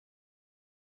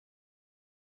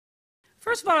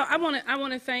First of all, I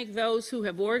want to thank those who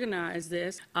have organized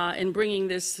this in bringing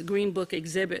this Green Book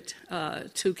exhibit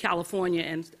to California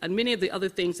and many of the other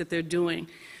things that they're doing.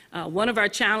 One of our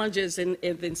challenges in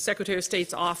the Secretary of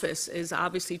State's office is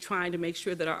obviously trying to make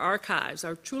sure that our archives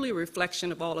are truly a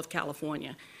reflection of all of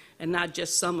California and not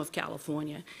just some of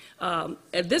California.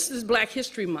 This is Black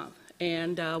History Month,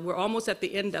 and we're almost at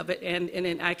the end of it,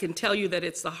 and I can tell you that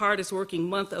it's the hardest working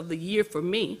month of the year for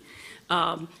me.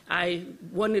 I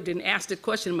wondered and asked the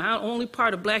question, am I the only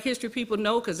part of Black history people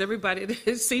know? Because everybody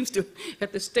it seems to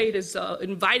at the state is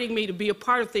inviting me to be a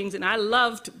part of things, and I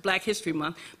loved Black History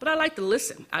Month, but I like to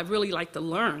listen. I really like to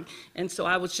learn. And so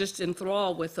I was just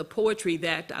enthralled with the poetry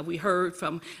that we heard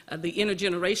from the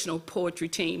intergenerational poetry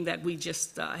team that we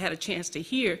just had a chance to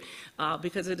hear,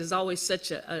 because it is always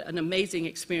such an amazing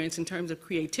experience in terms of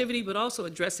creativity, but also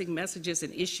addressing messages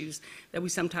and issues that we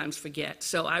sometimes forget.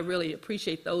 So I really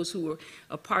appreciate those who were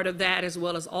a part of that, as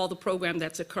well as all the program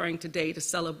that's occurring today to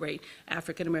celebrate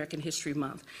African American History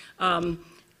Month.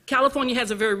 California has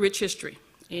a very rich history.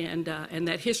 And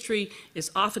that history is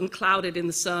often clouded in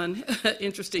the sun,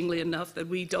 interestingly enough, that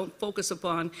we don't focus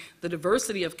upon the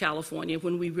diversity of California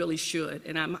when we really should.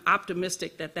 And I'm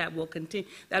optimistic that that will continue,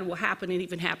 that will happen and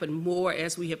even happen more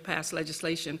as we have passed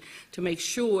legislation to make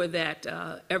sure that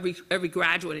every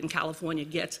graduate in California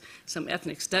gets some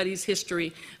ethnic studies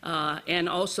history, and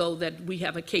also that we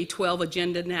have a K-12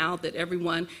 agenda now that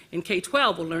everyone in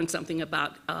K-12 will learn something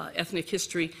about ethnic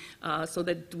history, so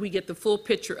that we get the full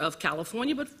picture of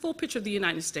California, but full picture of the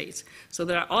United States, so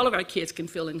that all of our kids can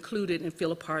feel included and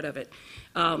feel a part of it.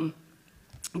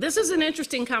 This is an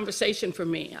interesting conversation for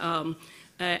me,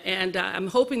 and I'm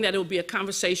hoping that it will be a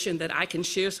conversation that I can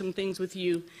share some things with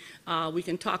you. We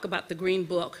can talk about the Green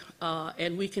Book,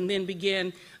 and we can then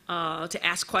begin to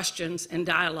ask questions and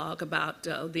dialogue about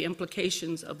the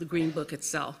implications of the Green Book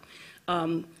itself.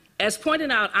 As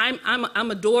pointed out, I'm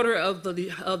a daughter of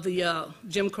the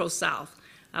Jim Crow South.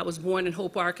 I was born in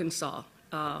Hope, Arkansas,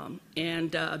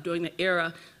 and during the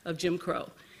era of Jim Crow.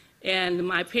 And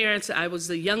my parents, I was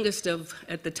the youngest of,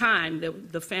 at the time,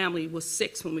 the family was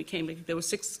 6 when we came to, there were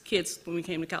 6 kids when we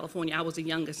came to California. I was the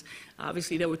youngest.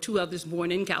 Obviously, there were 2 others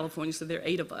born in California, so there are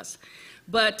 8 of us.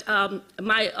 But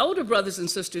my older brothers and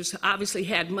sisters obviously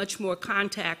had much more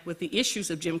contact with the issues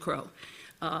of Jim Crow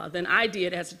than I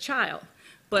did as a child.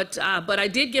 But I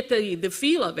did get the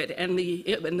feel of it and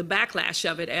the backlash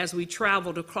of it as we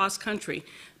traveled across country,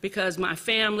 because my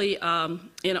family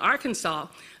in Arkansas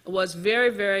was very,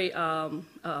 very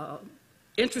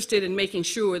interested in making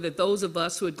sure that those of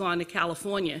us who had gone to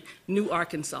California knew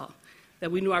Arkansas,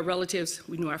 that we knew our relatives,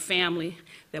 we knew our family,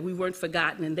 that we weren't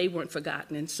forgotten and they weren't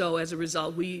forgotten. And so as a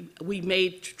result, we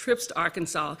made trips to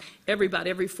Arkansas about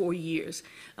every 4 years,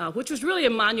 which was really a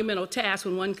monumental task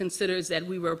when one considers that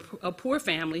we were a poor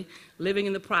family living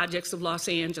in the projects of Los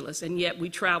Angeles, and yet we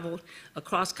traveled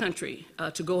across country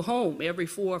to go home every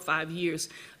 4 or 5 years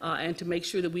and to make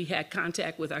sure that we had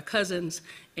contact with our cousins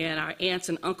and our aunts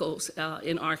and uncles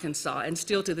in Arkansas, and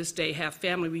still to this day have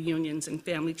family reunions and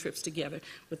family trips together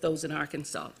with those in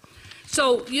Arkansas.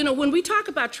 So, you know, when we talk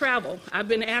about travel, I've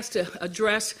been asked to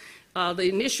address the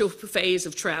initial phase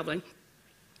of traveling,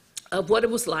 of what it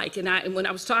was like. And when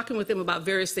I was talking with them about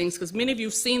various things, because many of you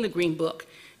have seen the Green Book,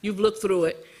 you've looked through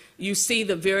it, you see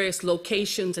the various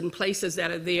locations and places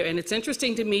that are there. And it's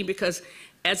interesting to me because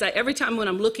every time when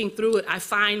I'm looking through it,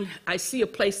 I see a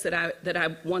place that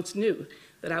I once knew,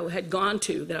 that I had gone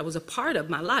to, that I was a part of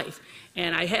my life.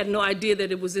 And I had no idea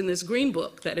that it was in this Green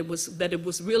Book, that it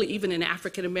was really even in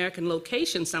African-American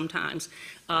locations sometimes,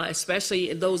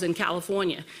 especially those in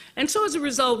California. And so as a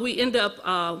result, we end up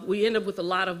with a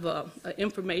lot of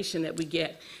information that we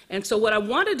get. And so what I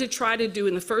wanted to try to do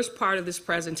in the first part of this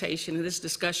presentation and this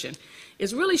discussion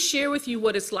is really share with you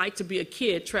what it's like to be a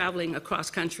kid traveling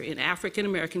across country, an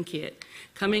African-American kid,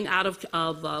 coming out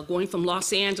of going from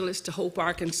Los Angeles to Hope,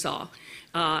 Arkansas,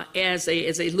 as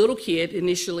a little kid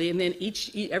initially, and then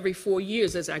every 4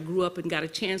 years as I grew up and got a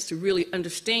chance to really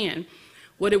understand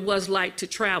what it was like to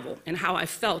travel and how I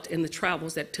felt in the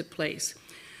travels that took place.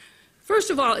 First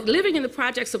of all, living in the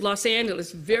projects of Los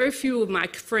Angeles, very few of my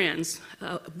friends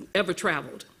ever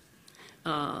traveled.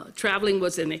 Traveling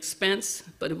was an expense,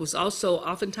 but it was also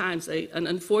oftentimes an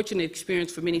unfortunate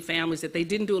experience for many families that they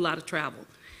didn't do a lot of travel.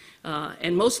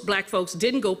 And most black folks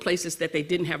didn't go places that they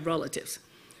didn't have relatives.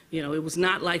 You know, it was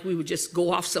not like we would just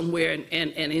go off somewhere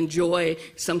and enjoy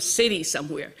some city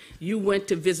somewhere. You went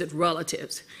to visit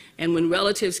relatives. And when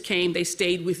relatives came, they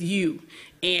stayed with you.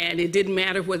 And it didn't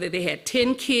matter whether they had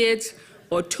 10 kids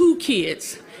or 2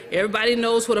 kids. Everybody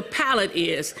knows what a pallet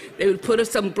is. They would put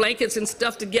some blankets and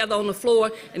stuff together on the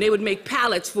floor, and they would make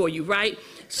pallets for you, right?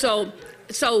 So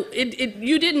it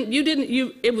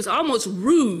was almost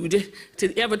rude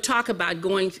to ever talk about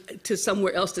going to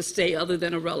somewhere else to stay other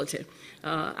than a relative.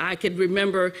 I could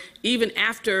remember even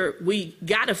after we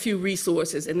got a few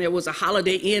resources and there was a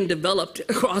Holiday Inn developed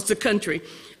across the country,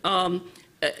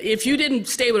 if you didn't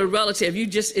stay with a relative, you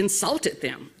just insulted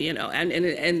them, you know,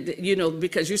 and you know,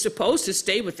 because you're supposed to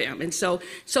stay with them. And so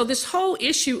this whole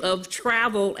issue of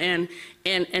travel and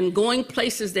going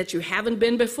places that you haven't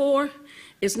been before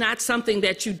is not something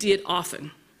that you did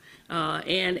often.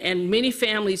 And many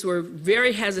families were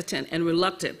very hesitant and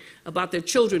reluctant about their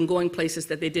children going places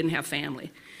that they didn't have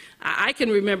family. I can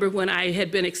remember when I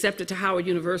had been accepted to Howard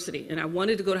University, and I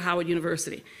wanted to go to Howard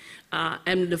University.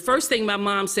 And the first thing my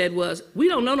mom said was, "We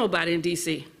don't know nobody in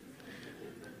D.C."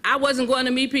 I wasn't going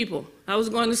to meet people. I was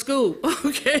going to school,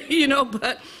 okay, you know,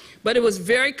 but it was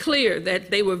very clear that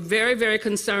they were very, very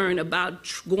concerned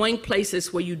about going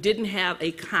places where you didn't have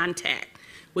a contact,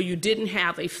 where you didn't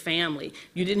have a family,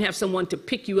 you didn't have someone to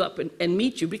pick you up and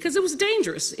meet you, because it was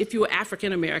dangerous if you were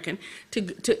African American to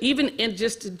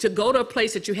go to a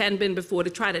place that you hadn't been before, to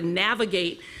try to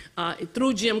navigate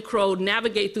through Jim Crow,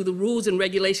 navigate through the rules and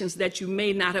regulations that you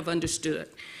may not have understood.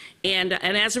 And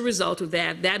as a result of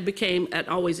that, that became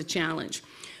always a challenge.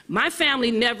 My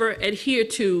family never adhered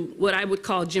to what I would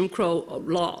call Jim Crow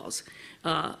laws.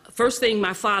 First thing,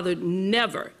 my father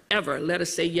never, ever let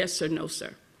us say yes or no,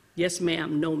 sir. Yes,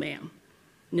 ma'am, no, ma'am.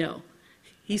 No.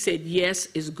 He said yes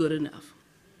is good enough.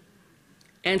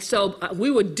 And so we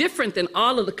were different than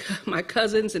all of my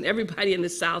cousins and everybody in the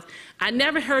South. I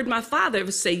never heard my father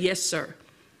ever say yes, sir,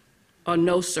 or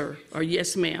no, sir, or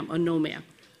yes, ma'am, or no, ma'am.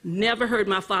 Never heard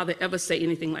my father ever say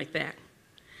anything like that.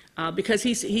 Because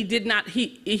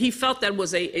he felt that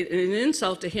was an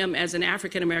insult to him as an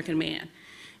African-American man.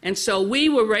 And so we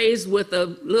were raised with a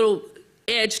little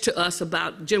edge to us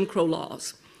about Jim Crow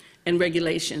laws and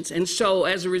regulations. And so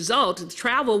as a result,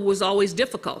 travel was always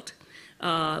difficult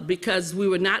because we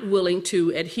were not willing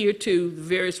to adhere to the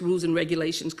various rules and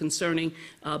regulations concerning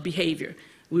behavior.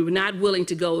 We were not willing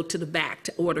to go to the back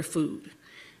to order food.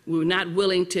 We were not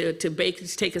willing to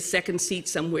take a second seat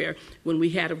somewhere when we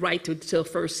had a right to a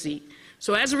first seat.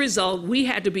 So as a result, we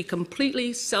had to be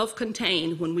completely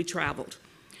self-contained when we traveled.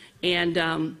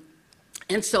 And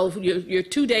so you're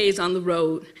 2 days on the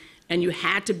road, and you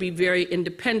had to be very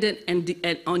independent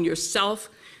and on yourself,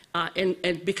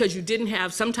 and because you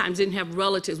sometimes didn't have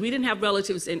relatives. We didn't have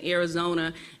relatives in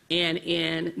Arizona and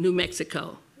in New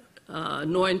Mexico,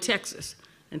 nor in Texas.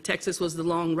 And Texas was the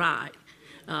long ride.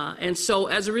 And so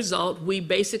as a result, we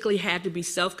basically had to be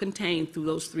self-contained through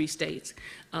those 3 states,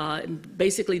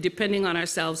 basically depending on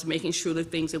ourselves, making sure the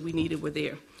things that we needed were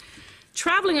there.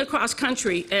 Traveling across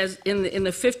country as in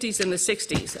the 50s and the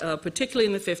 60s, particularly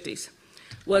in the 50s,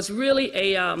 was really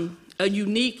a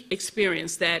unique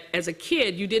experience that as a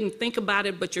kid you didn't think about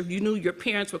it, but you knew your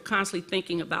parents were constantly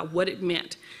thinking about what it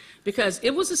meant. Because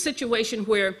it was a situation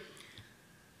where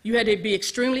you had to be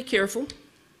extremely careful.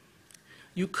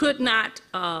 You could not,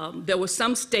 there were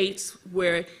some states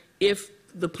where if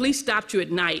the police stopped you at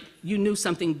night, you knew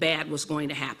something bad was going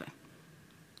to happen.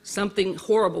 Something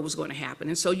horrible was going to happen.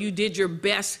 And so you did your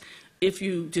best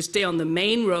to stay on the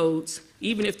main roads,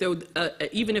 even if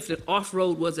the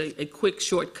off-road was a quick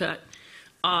shortcut.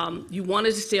 You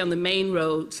wanted to stay on the main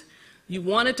roads. You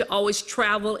wanted to always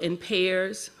travel in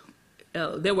pairs.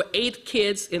 There were 8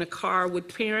 kids in a car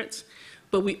with parents,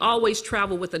 but we always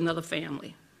traveled with another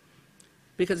family.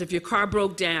 Because if your car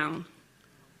broke down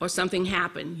or something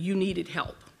happened, you needed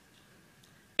help.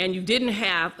 And you didn't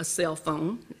have a cell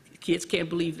phone. Kids can't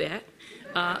believe that.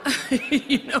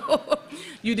 You know,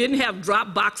 you didn't have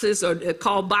drop boxes or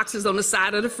call boxes on the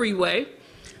side of the freeway.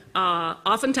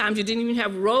 Oftentimes, you didn't even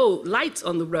have lights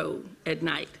on the road at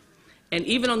night. And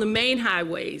even on the main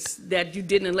highways, that you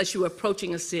didn't unless you were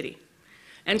approaching a city.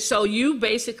 And so you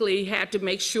basically had to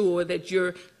make sure that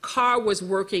your car was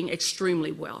working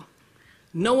extremely well.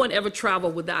 No one ever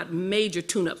traveled without major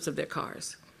tune-ups of their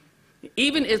cars.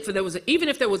 Even if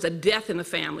there was a death in the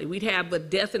family, we'd have a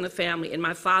death in the family, and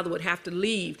my father would have to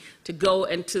leave to go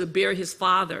and to bury his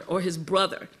father or his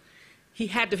brother. He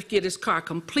had to get his car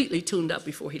completely tuned up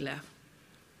before he left.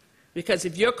 Because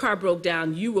if your car broke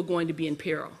down, you were going to be in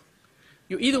peril.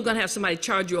 You're either going to have somebody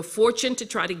charge you a fortune to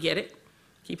try to get it.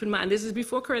 Keep in mind, this is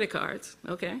before credit cards,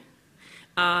 okay?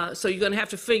 So you're going to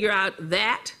have to figure out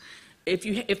that.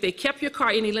 If they kept your car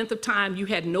any length of time, you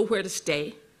had nowhere to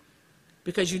stay,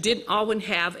 because you didn't always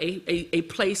have a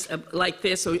place like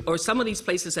this, or some of these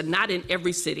places are not in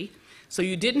every city. So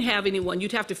you didn't have anyone.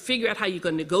 You'd have to figure out how you're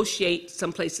going to negotiate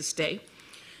someplace to stay.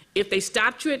 If they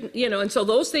stopped you, and so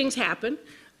those things happen.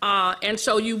 And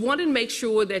so you wanted to make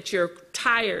sure that your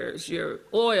tires, your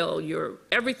oil,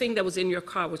 everything that was in your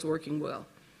car was working well,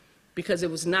 because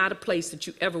it was not a place that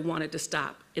you ever wanted to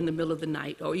stop in the middle of the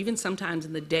night or even sometimes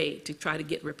in the day to try to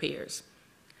get repairs.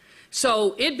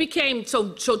 So it became,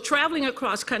 so traveling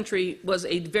across country was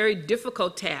a very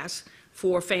difficult task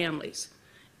for families.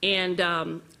 And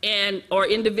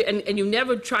you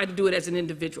never try to do it as an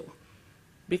individual,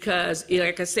 because,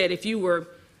 like I said, if you were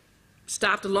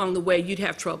stopped along the way, you'd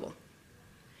have trouble.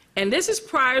 And this is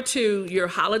prior to your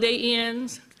Holiday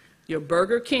Inns, your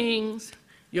Burger Kings,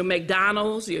 your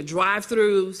McDonald's, your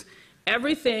drive-thrus.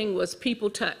 Everything was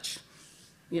people touch.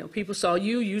 People saw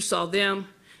you, you saw them.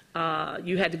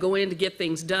 You had to go in to get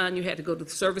things done. You had to go to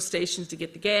the service stations to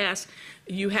get the gas.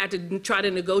 You had to try to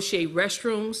negotiate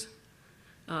restrooms.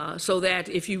 So that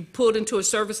if you pulled into a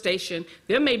service station,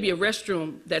 there may be a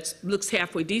restroom that looks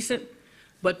halfway decent,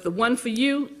 but the one for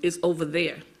you is over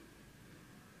there.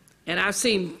 And I've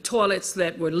seen toilets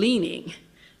that were leaning,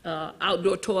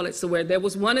 outdoor toilets, where there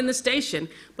was one in the station,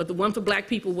 but the one for black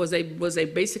people was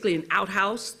basically an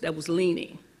outhouse that was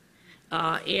leaning.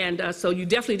 So you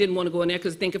definitely didn't want to go in there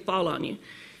because the thing could fall on you.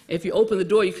 If you opened the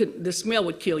door, the smell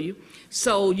would kill you.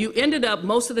 So you ended up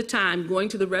most of the time going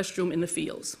to the restroom in the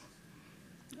fields.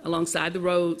 Alongside the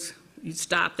roads, you'd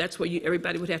stop. That's where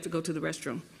everybody would have to go to the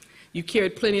restroom. You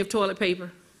carried plenty of toilet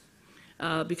paper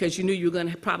because you knew you were going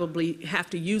to probably have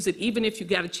to use it. Even if you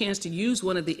got a chance to use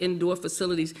one of the indoor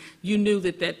facilities, you knew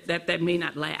that may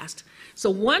not last.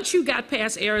 So once you got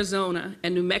past Arizona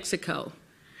and New Mexico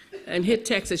and hit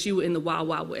Texas, you were in the Wild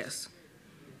Wild West.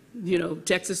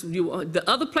 Texas, the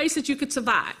other place that you could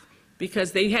survive,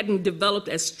 because they hadn't developed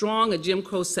as strong a Jim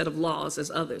Crow set of laws as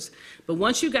others. But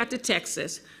once you got to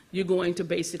Texas, you're going to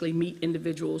basically meet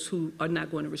individuals who are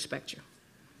not going to respect you.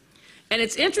 And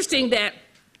it's interesting that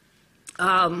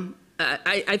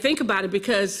I think about it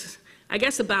because I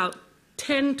guess about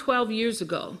 10, 12 years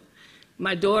ago,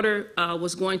 my daughter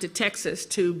was going to Texas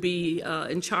to be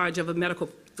in charge of a medical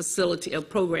facility, a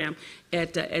program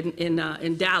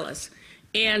in Dallas.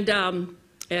 And I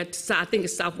think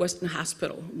it's Southwestern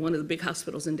Hospital, one of the big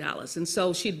hospitals in Dallas. And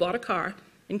so she'd bought a car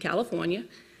in California,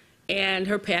 and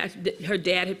her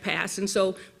dad had passed. And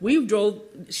so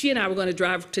she and I were going to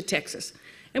drive to Texas.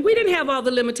 And we didn't have all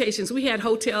the limitations. We had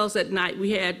hotels at night.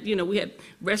 We had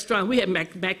restaurants. We had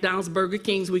McDonald's, Burger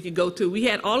Kings we could go to. We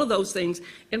had all of those things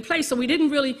in place. So it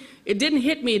didn't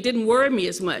hit me. It didn't worry me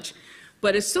as much.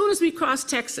 But as soon as we crossed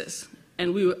Texas,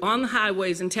 and we were on the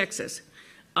highways in Texas,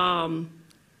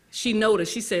 she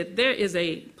noticed, she said, there is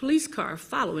a police car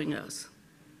following us.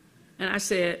 And I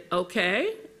said,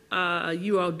 okay,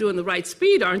 you are doing the right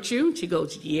speed, aren't you? She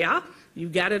goes, yeah, you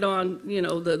got it on,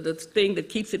 the thing that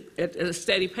keeps it at a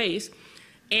steady pace.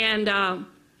 And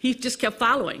he just kept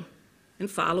following, and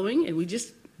we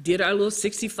just did our little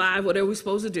 65, whatever we're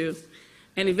supposed to do.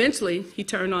 And eventually, he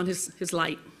turned on his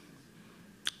light,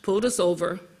 pulled us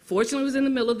over. Fortunately, it was in the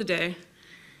middle of the day.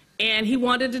 And he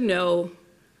wanted to know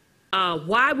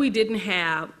why we didn't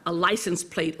have a license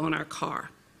plate on our car.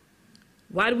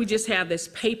 Why do we just have this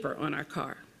paper on our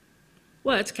car?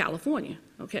 Well, it's California,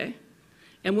 okay?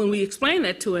 And when we explained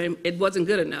that to him, it wasn't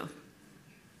good enough.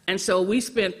 And so we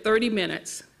spent 30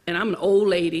 minutes, and I'm an old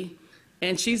lady,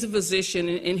 and she's a physician,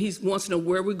 and he wants to know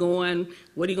where we're going,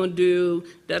 what are you going to do,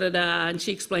 da-da-da. And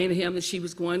she explained to him that she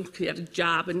was going to get a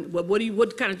job, and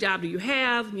what kind of job do you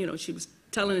have? She was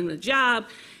telling him the job.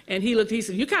 And he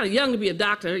said, you're kind of young to be a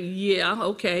doctor. Yeah,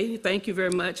 okay, thank you very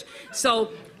much.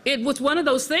 So it was one of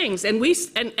those things. And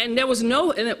there was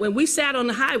when we sat on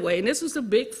the highway, and this was a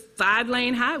big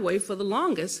 5-lane highway for the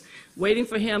longest, waiting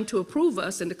for him to approve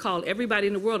us and to call everybody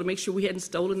in the world to make sure we hadn't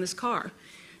stolen this car,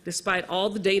 despite all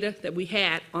the data that we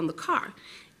had on the car.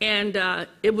 And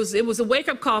it was a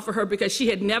wake-up call for her, because she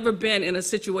had never been in a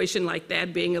situation like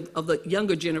that, being of the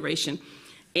younger generation.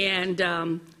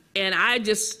 And I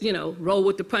just, roll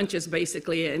with the punches,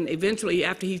 basically. And eventually,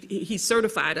 after he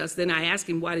certified us, then I asked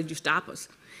him, why did you stop us?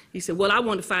 He said, well, I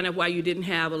wanted to find out why you didn't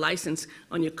have a license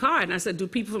on your car. And I said, do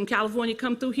people from California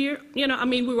come through here? We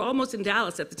were almost in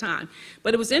Dallas at the time.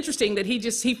 But it was interesting that he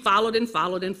followed and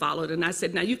followed and followed. And I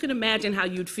said, now you can imagine how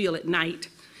you'd feel at night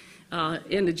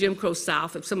in the Jim Crow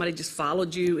South if somebody just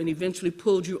followed you and eventually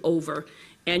pulled you over,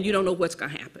 and you don't know what's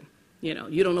going to happen. You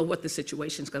don't know what the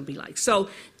situation's going to be like. So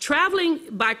traveling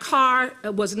by car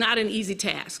was not an easy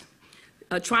task.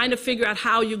 Trying to figure out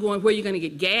where you're going to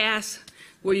get gas,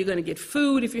 where you're going to get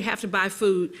food if you have to buy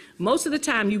food. Most of the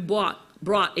time you bought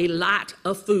brought a lot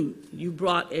of food. You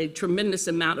brought a tremendous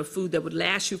amount of food that would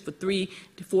last you for 3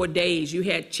 to 4 days. You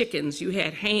had chickens, you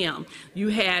had ham, you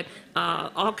had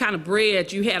all kind of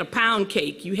bread, you had a pound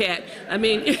cake, you had, I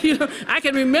mean, you know, I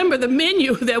can remember the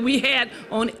menu that we had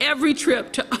on every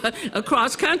trip to,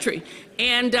 across country.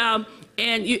 And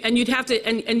you'd have to,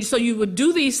 and so you would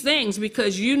do these things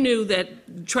because you knew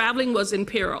that traveling was in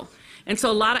peril. And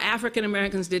so a lot of African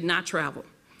Americans did not travel.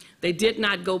 They did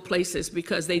not go places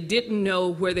because they didn't know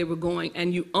where they were going,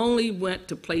 and you only went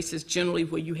to places generally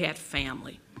where you had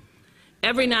family.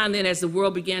 Every now and then, as the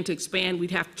world began to expand,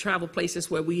 we'd have to travel places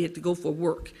where we had to go for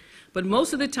work. But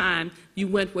most of the time, you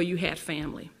went where you had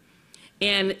family.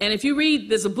 And if you read,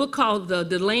 there's a book called The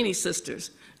Delaney Sisters.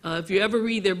 If you ever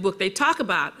read their book, they talk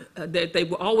about that they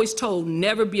were always told,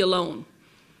 never be alone,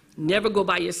 never go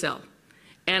by yourself.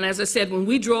 And as I said, when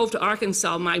we drove to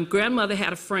Arkansas, my grandmother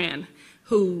had a friend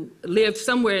who lived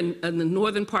somewhere in the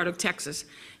northern part of Texas,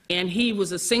 and he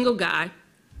was a single guy.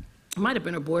 Might have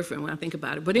been her boyfriend when I think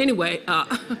about it, but anyway,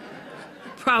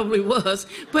 probably was.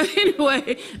 But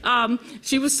anyway,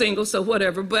 she was single, so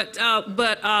whatever. But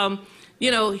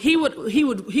you know, he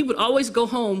would always go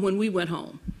home when we went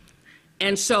home.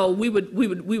 And so we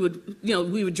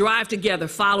would drive together,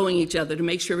 following each other to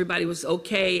make sure everybody was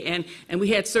okay. And we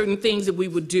had certain things that we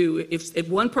would do. If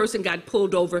one person got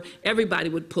pulled over, everybody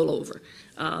would pull over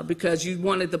because you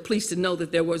wanted the police to know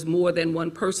that there was more than one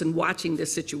person watching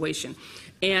this situation.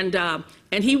 And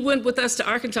he went with us to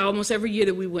Arkansas almost every year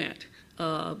that we went.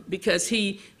 Because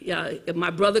my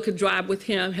brother could drive with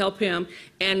him, help him,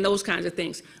 and those kinds of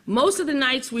things. Most of the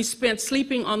nights we spent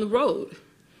sleeping on the road.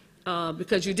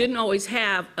 Because you didn't always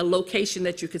have a location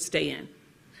that you could stay in.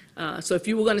 So if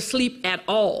you were going to sleep at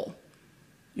all,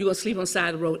 you were going to sleep on the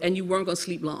side of the road, and you weren't going to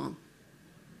sleep long.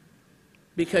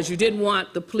 Because you didn't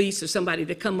want the police or somebody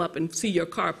to come up and see your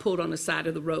car pulled on the side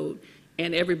of the road,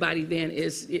 and everybody then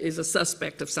is a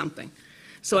suspect of something.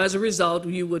 So as a result,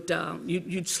 you would,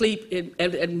 you'd sleep,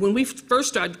 and when we first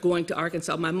started going to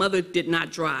Arkansas, my mother did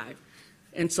not drive.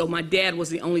 And so my dad was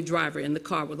the only driver in the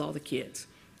car with all the kids,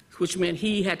 which meant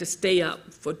he had to stay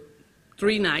up for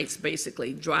 3 nights,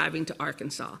 basically, driving to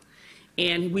Arkansas.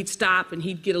 And we'd stop, and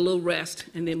he'd get a little rest,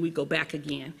 and then we'd go back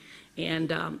again.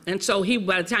 And so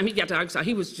by the time he got to Arkansas,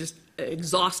 he was just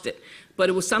exhausted. But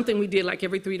it was something we did like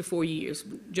every 3 to 4 years,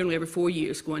 generally every 4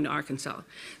 years, going to Arkansas.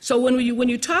 So when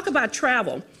you talk about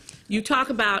travel, you talk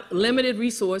about limited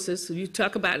resources, you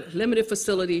talk about limited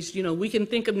facilities. You know, we can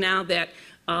think of now that,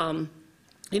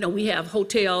 you know, we have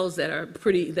hotels that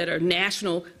are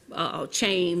national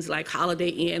chains like Holiday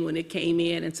Inn when it came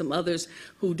in, and some others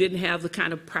who didn't have the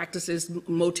kind of practices.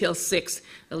 Motel 6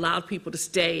 allowed people to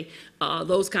stay,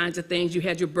 those kinds of things. You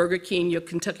had your Burger King, your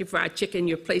Kentucky Fried Chicken,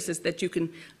 your places that you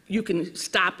can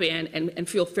stop in and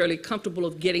feel fairly comfortable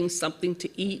of getting something to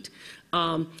eat.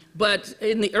 But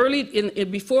in the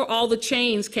before all the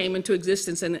chains came into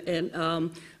existence,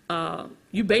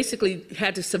 you basically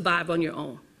had to survive on your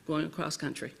own going across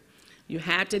country. You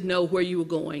had to know where you were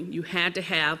going. You had to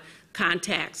have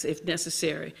contacts if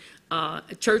necessary.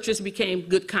 Churches became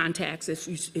good contacts.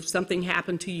 If something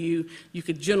happened to you, you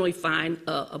could generally find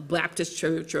a Baptist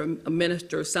church or a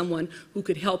minister or someone who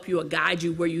could help you or guide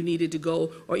you where you needed to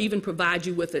go, or even provide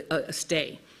you with a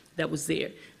stay that was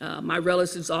there. My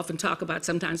relatives often talk about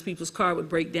sometimes people's car would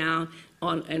break down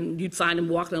and you'd find them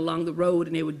walking along the road,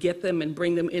 and they would get them and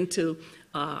bring them into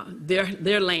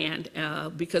their land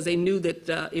because they knew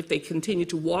that if they continued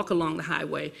to walk along the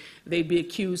highway, they'd be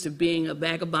accused of being a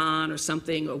vagabond or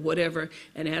something or whatever,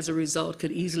 and as a result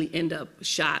could easily end up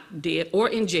shot, dead, or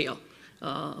in jail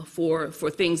for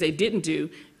things they didn't do.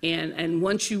 And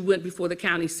once you went before the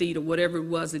county seat or whatever it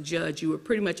was, the judge, you were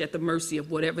pretty much at the mercy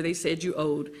of whatever they said you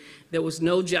owed. There was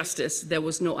no justice. There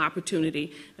was no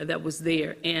opportunity that was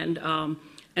there.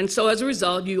 And so as a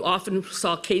result, you often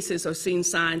saw cases or seen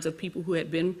signs of people who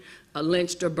had been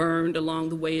lynched or burned along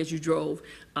the way as you drove.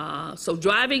 So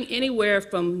driving anywhere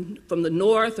from the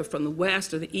north or from the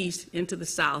west or the east into the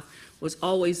south was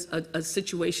always a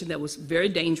situation that was very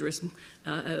dangerous,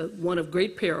 one of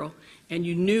great peril, and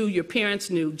your parents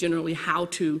knew generally how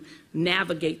to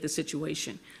navigate the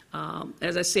situation.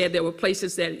 As I said, there were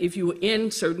places that if you were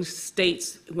in certain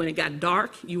states, when it got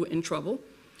dark, you were in trouble.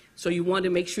 So you wanted to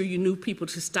make sure you knew people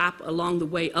to stop along the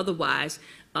way. Otherwise,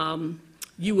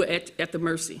 you were at the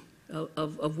mercy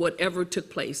of whatever took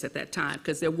place at that time,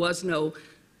 because there was no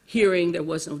hearing, there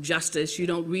was no justice. You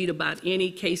don't read about any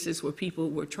cases where people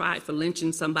were tried for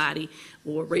lynching somebody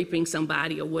or raping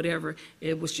somebody or whatever.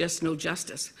 It was just no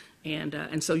justice.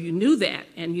 And so you knew that,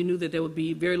 and you knew that there would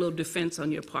be very little defense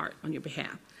on your part, on your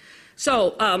behalf.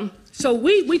 So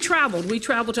we traveled. We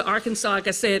traveled to Arkansas, like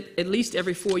I said, at least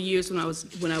every 4 years when I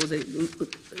was a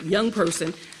young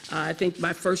person. I think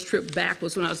my first trip back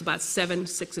was when I was about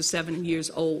 6 or 7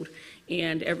 years old.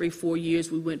 And every 4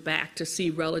 years we went back to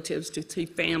see relatives, to see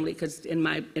family, because in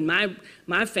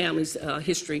my family's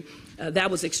history,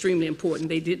 that was extremely important.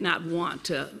 They did not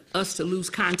want us to lose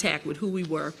contact with who we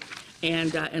were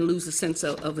and lose a sense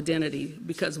of identity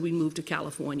because we moved to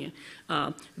California.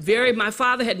 My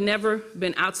father had never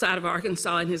been outside of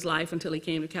Arkansas in his life until he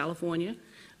came to California.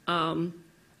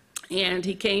 And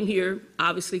he came here,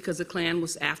 obviously, because the Klan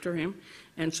was after him.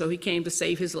 And so he came to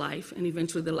save his life and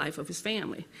eventually the life of his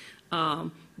family.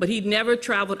 But he'd never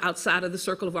traveled outside of the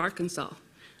circle of Arkansas.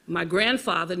 My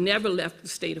grandfather never left the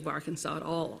state of Arkansas at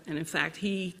all. And in fact,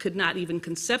 he could not even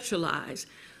conceptualize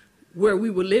where we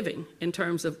were living in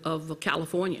terms of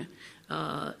California.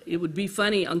 It would be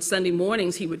funny, on Sunday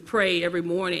mornings, he would pray every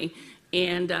morning,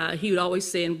 and he would always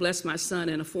say, "And bless my son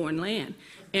in a foreign land."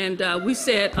 And we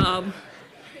said,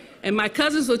 and my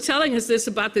cousins were telling us this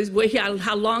about this way,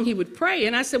 how long he would pray.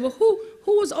 And I said, "Well,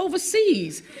 who was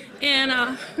overseas?"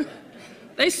 And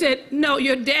they said, "No,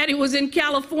 your daddy was in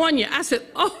California." I said,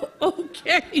 "Oh,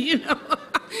 okay," you know.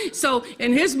 So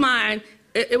in his mind,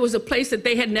 it was a place that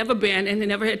they had never been and they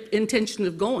never had intention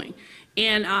of going.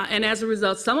 And as a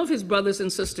result, some of his brothers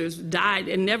and sisters died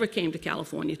and never came to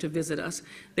California to visit us.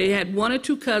 They had one or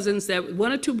two cousins, he had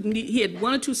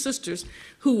one or two sisters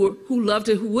who loved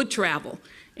it, who would travel.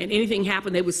 And anything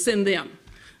happened, they would send them.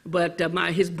 But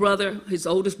his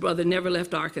oldest brother never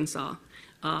left Arkansas.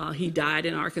 He died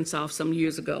in Arkansas some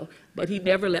years ago, but he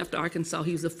never left Arkansas.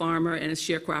 He was a farmer and a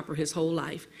sharecropper his whole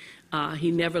life.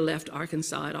 He never left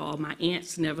Arkansas at all. My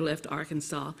aunts never left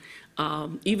Arkansas.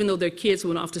 Even though their kids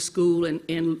went off to school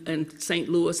in St.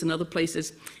 Louis and other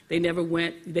places, they never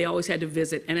went. They always had to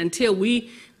visit. And until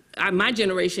my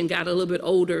generation got a little bit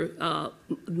older,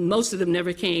 most of them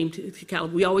never came to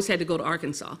California. We always had to go to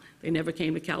Arkansas. They never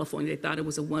came to California. They thought it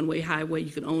was a one-way highway.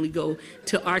 You could only go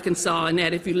to Arkansas, and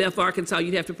that if you left Arkansas,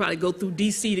 you'd have to probably go through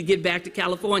D.C. to get back to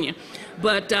California.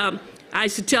 But I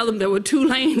used to tell them there were 2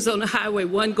 lanes on the highway,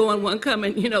 one going, one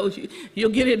coming. You know,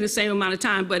 you'll get it in the same amount of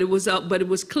time. But it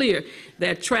was clear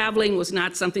that traveling was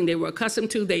not something they were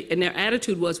accustomed to. And their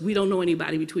attitude was, "We don't know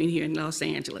anybody between here and Los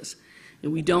Angeles.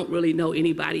 And we don't really know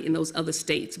anybody in those other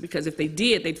states, because if they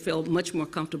did, they'd feel much more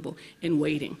comfortable in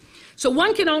waiting." So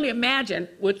one can only imagine,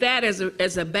 with that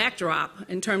as a backdrop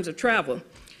in terms of travel,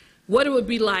 what it would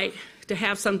be like to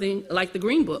have something like the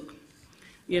Green Book.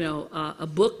 You know, a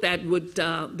book that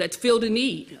filled a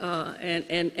need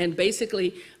and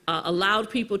basically allowed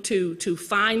people to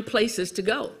find places to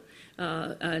go.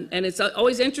 And it's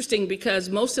always interesting because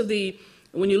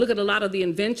when you look at a lot of the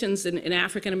inventions in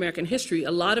African American history,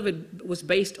 a lot of it was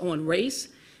based on race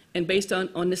and based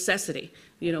on necessity.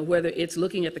 You know, whether it's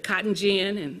looking at the cotton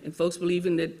gin and folks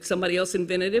believing that somebody else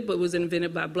invented it, but it was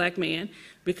invented by a black man,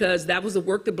 because that was the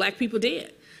work that black people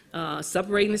did.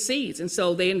 Separating the seeds. And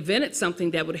so they invented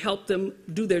something that would help them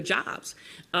do their jobs.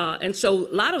 And so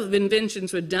a lot of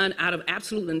inventions were done out of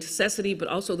absolute necessity, but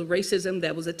also the racism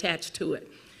that was attached to it.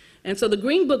 And so the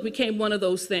Green Book became one of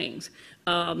those things.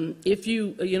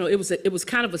 It was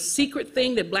kind of a secret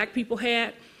thing that black people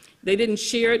had. They didn't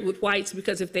share it with whites,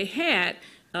 because if they had,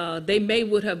 they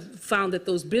would have found that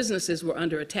those businesses were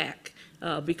under attack.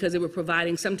 Because they were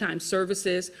providing sometimes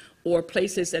services or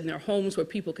places in their homes where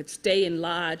people could stay and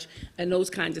lodge and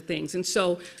those kinds of things. And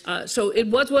so it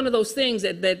was one of those things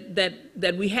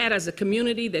that we had as a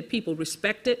community that people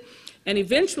respected. And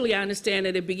eventually, I understand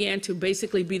that it began to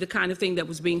basically be the kind of thing that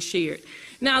was being shared.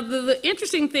 Now, the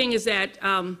interesting thing is that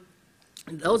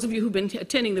those of you who've been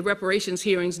attending the reparations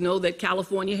hearings know that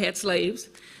California had slaves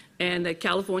and that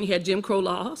California had Jim Crow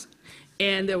laws.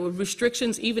 And there were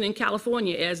restrictions even in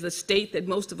California, as the state that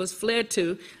most of us fled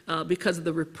to because of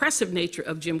the repressive nature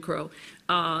of Jim Crow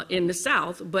in the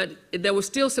South. But there were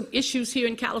still some issues here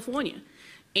in California.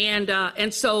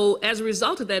 And so as a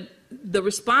result of that, the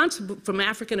response from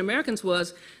African Americans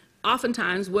was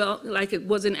oftentimes, well, like it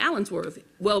was in Allensworth,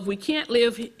 well, if we can't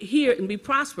live here and be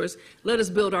prosperous, let us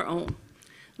build our own.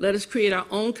 Let us create our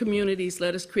own communities.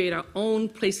 Let us create our own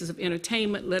places of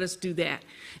entertainment. Let us do that.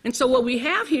 And so what we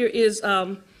have here is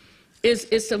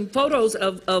some photos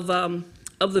of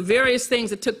the various things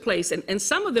that took place. And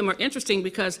some of them are interesting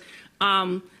because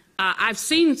I've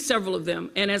seen several of them.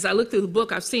 And as I look through the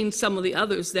book, I've seen some of the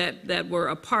others that were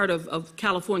a part of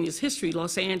California's history,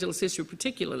 Los Angeles history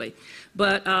particularly.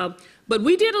 But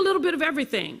we did a little bit of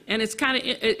everything. And it's kind of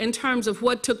in terms of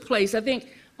what took place. I think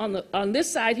on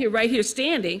this side here, right here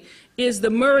standing, is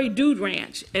the Murray Dude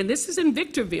Ranch. And this is in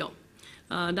Victorville,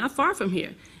 not far from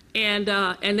here. And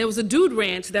there was a dude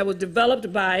ranch that was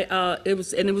developed by, it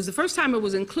was the first time it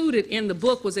was included in the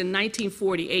book was in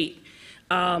 1948.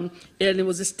 And it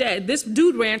was this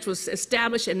dude ranch was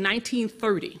established in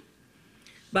 1930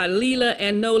 by Leela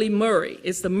and Noli Murray.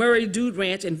 It's the Murray Dude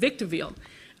Ranch in Victorville.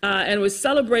 And it was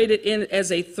celebrated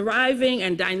as a thriving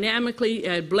and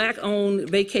dynamically black-owned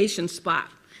vacation spot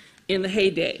in the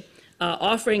heyday,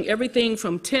 offering everything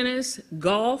from tennis,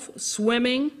 golf,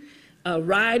 swimming,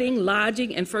 riding,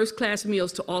 lodging, and first-class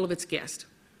meals to all of its guests.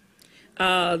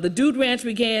 The Dude Ranch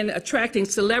began attracting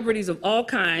celebrities of all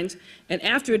kinds, and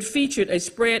after it featured a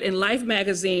spread in Life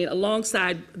magazine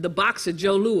alongside the boxer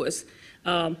Joe Louis,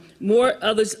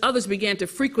 others began to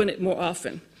frequent it more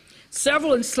often.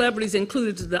 Several celebrities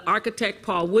included the architect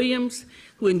Paul Williams,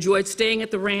 who enjoyed staying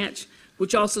at the ranch,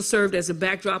 which also served as a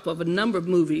backdrop of a number of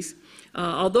movies.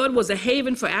 Although it was a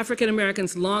haven for African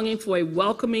Americans longing for a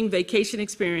welcoming vacation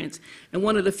experience and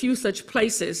one of the few such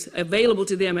places available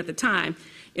to them at the time,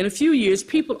 in a few years,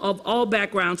 people of all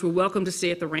backgrounds were welcome to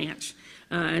stay at the ranch.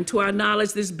 And to our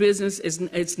knowledge, this business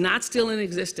it's not still in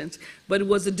existence, but it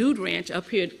was a dude ranch up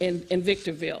here in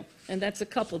Victorville. And that's a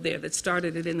couple there that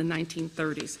started it in the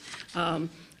 1930s.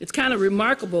 It's kind of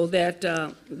remarkable that,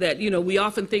 we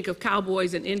often think of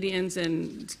cowboys and Indians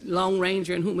and Lone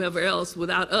Ranger and whomever else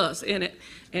without us in it.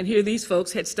 And here these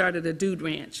folks had started a dude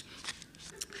ranch.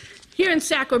 Here in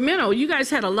Sacramento, you guys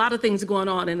had a lot of things going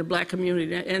on in the black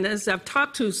community. And as I've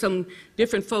talked to some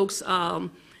different folks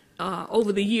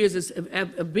over the years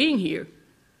of being here,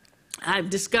 I've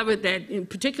discovered that,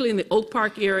 particularly in the Oak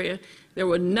Park area, there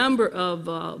were a number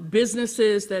of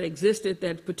businesses that existed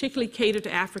that particularly catered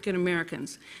to African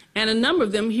Americans, and a number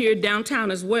of them here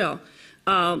downtown as well.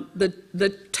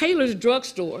 The Taylor's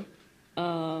Drugstore,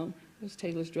 where's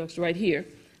Taylor's Drugstore? Right here.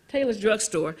 Taylor's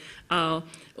Drugstore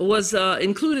was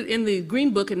included in the Green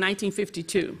Book in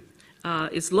 1952.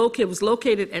 It was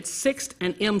located at 6th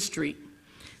and M Street.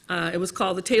 It was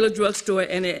called the Taylor Drugstore,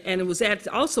 and it was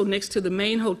also next to the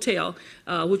main hotel,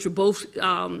 which were both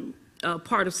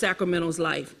part of Sacramento's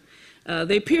life.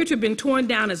 They appear to have been torn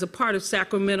down as a part of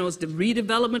Sacramento's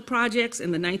redevelopment projects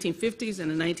in the 1950s and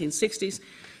the 1960s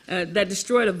that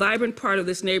destroyed a vibrant part of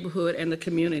this neighborhood and the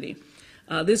community.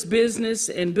 This business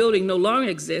and building no longer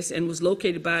exists and was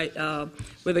located by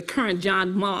where the current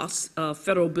John Moss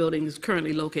Federal Building is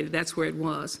currently located. That's where it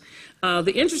was.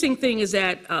 The interesting thing is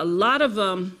that a lot of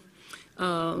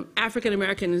African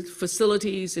American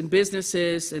facilities and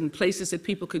businesses and places that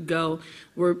people could go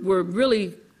were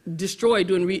really destroyed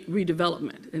during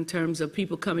redevelopment in terms of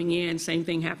people coming in. Same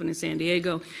thing happened in San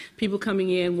Diego. People coming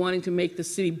in wanting to make the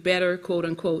city better, quote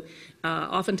unquote.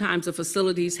 Oftentimes the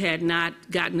facilities had not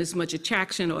gotten as much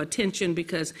attraction or attention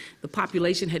because the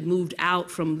population had moved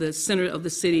out from the center of the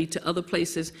city to other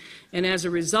places, and as a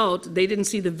result they didn't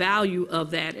see the value of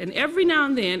that. And every now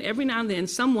and then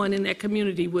someone in that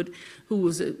community who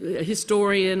was a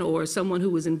historian or someone who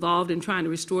was involved in trying to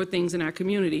restore things in our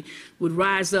community would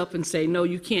rise up and say, no,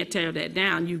 you can't tear that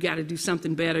down, you got to do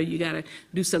something better, you got to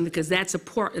do something, because that's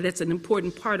an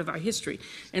important part of our history.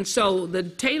 And so the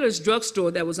Taylor's Drugstore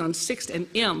that was on 6th and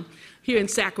M here in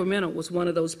Sacramento was one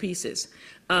of those pieces.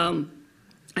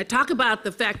 I talk about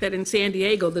the fact that in San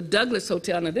Diego, the Douglas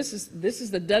Hotel, now this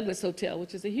is the Douglas Hotel,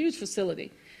 which is a huge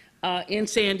facility in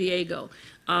San Diego.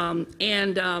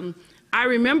 I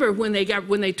remember when they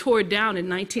tore it down in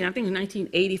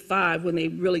 1985, when they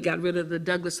really got rid of the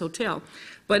Douglas Hotel.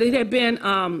 But it had been,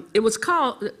 it was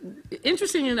called,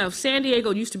 interesting enough, San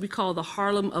Diego used to be called the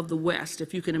Harlem of the West,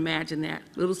 if you can imagine that,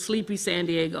 little sleepy San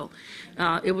Diego.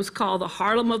 It was called the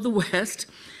Harlem of the West.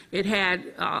 It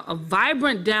had a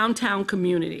vibrant downtown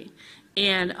community.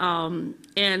 And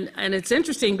it's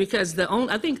interesting because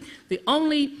I think the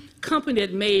only company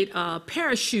that made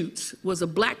parachutes was a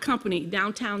black company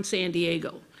downtown San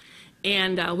Diego,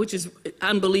 and which is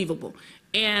unbelievable.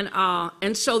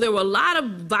 And so there were a lot of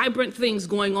vibrant things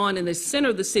going on in the center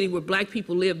of the city where black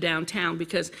people lived downtown,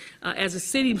 because as the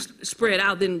city spread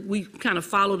out, then we kind of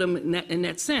followed them in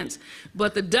that sense.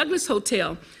 But the Douglas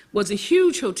Hotel was a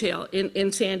huge hotel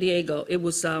in San Diego. It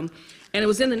was, and it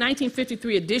was in the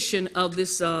 1953 edition of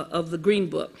the Green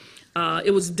Book.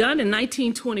 It was done in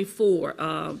 1924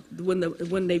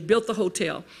 when they built the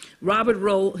hotel. Robert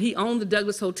Rowe, he owned the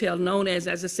Douglas Hotel, known as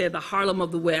I said, the Harlem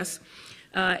of the West.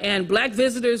 And black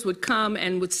visitors would come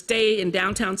and would stay in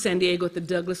downtown San Diego at the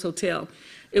Douglas Hotel.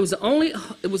 It was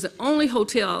the only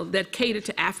hotel that catered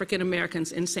to African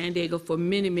Americans in San Diego for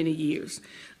many, many years.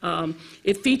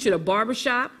 It featured a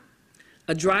barbershop,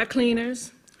 a dry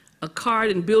cleaners, a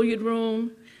card and billiard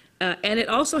room, and it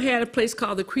also had a place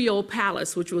called the Creole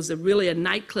Palace, which was really a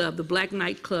nightclub, the black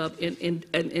nightclub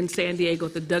in San Diego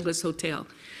at the Douglas Hotel.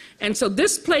 And so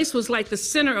this place was like the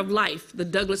center of life, the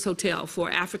Douglas Hotel for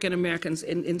African Americans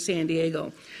in San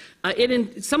Diego.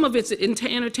 Some of its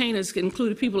entertainers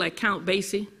included people like Count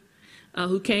Basie,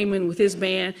 who came in with his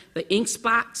band, the Ink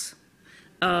Spots,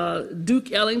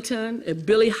 Duke Ellington,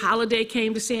 Billie Holiday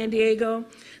came to San Diego,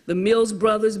 the Mills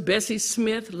Brothers, Bessie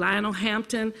Smith, Lionel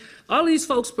Hampton. All these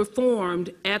folks performed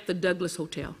at the Douglas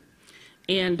Hotel.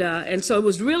 And so it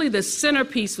was really the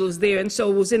centerpiece was there. And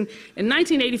so it was in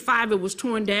 1985, it was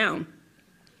torn down.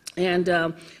 And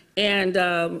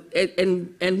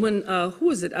when who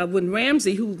was it? When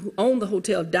Ramsey, who owned the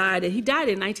hotel, died, and he died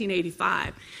in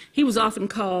 1985, he was often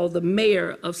called the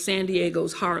mayor of San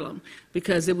Diego's Harlem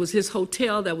because it was his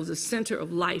hotel that was a center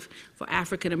of life for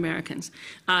African Americans.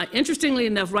 Interestingly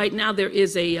enough, right now there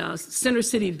is a Center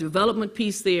City development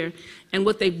piece there, and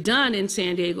what they've done in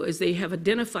San Diego is they have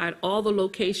identified all the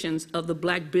locations of the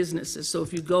black businesses. So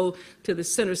if you go to the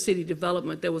Center City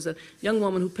development, there was a young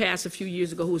woman who passed a few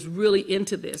years ago who was really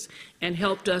into this and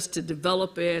helped us to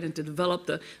develop it and to develop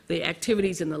the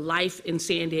activities and the life in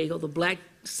San Diego, the black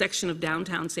section of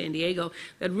downtown San Diego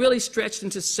that really stretched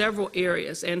into several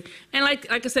areas. And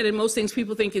like I said, in most things,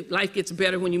 people think life gets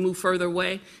better when you move further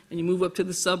away and you move up to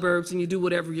the suburbs and you do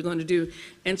whatever you're going to do.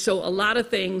 And so a lot of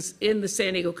things in the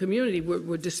San Diego community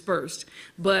were dispersed.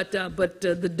 But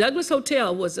the Douglas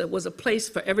Hotel was a place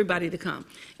for everybody to come.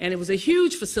 And it was a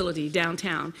huge facility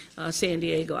downtown San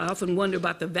Diego. I often wonder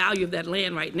about the value of that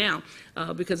land right now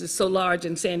because it's so large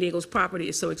and San Diego's property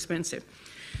is so expensive.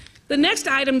 The next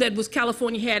item that was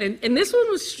California had, and this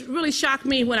one really shocked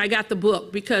me when I got the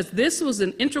book because this was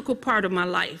an integral part of my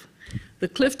life, the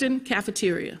Clifton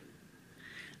Cafeteria.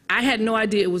 I had no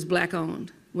idea it was black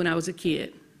owned when I was a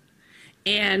kid.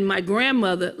 And my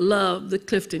grandmother loved the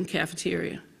Clifton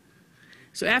Cafeteria.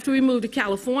 So after we moved to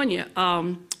California,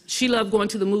 she loved going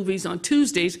to the movies on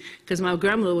Tuesdays because my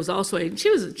grandmother was also she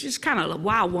was just kind of a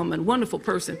wild woman, wonderful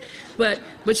person, but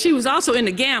she was also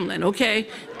into gambling, okay?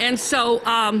 And so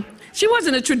she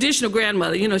wasn't a traditional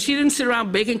grandmother, you know, she didn't sit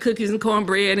around baking cookies and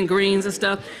cornbread and greens and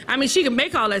stuff. I mean, she could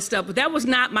make all that stuff, but that was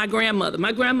not my grandmother.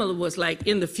 My grandmother was like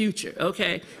in the future,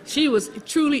 okay? She was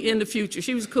truly in the future.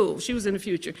 She was cool, she was in the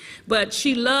future, but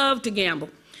she loved to gamble.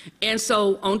 And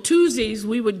so on Tuesdays,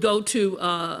 we would go to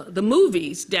the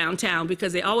movies downtown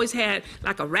because they always had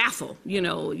like a raffle, you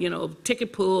know,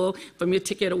 ticket pull from your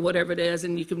ticket or whatever it is,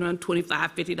 and you can run $25,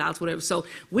 $50, whatever. So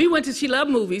we went to, she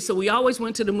loved movies, so we always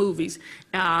went to the movies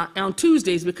on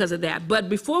Tuesdays because of that. But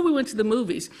before we went to the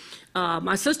movies,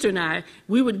 my sister and I,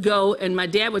 we would go, and my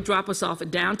dad would drop us off at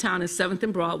downtown at 7th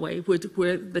and Broadway, where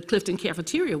the Clifton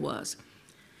Cafeteria was.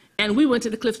 And we went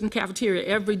to the Clifton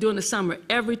Cafeteria during the summer,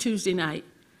 every Tuesday night.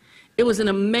 It was an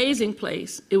amazing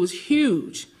place. It was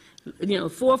huge, you know,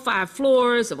 4 or 5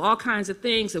 floors of all kinds of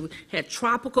things. It had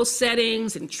tropical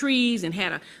settings and trees and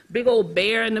had a big old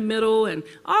bear in the middle and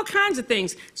all kinds of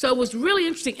things. So it was really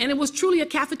interesting, and it was truly a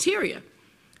cafeteria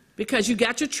because you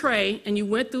got your tray and you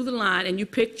went through the line and you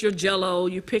picked your Jell-O,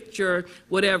 you picked your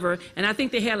whatever, and I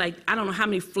think they had like, I don't know how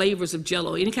many flavors of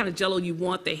Jell-O, any kind of Jell-O you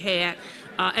want they had.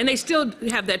 And they still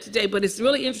have that today, but it's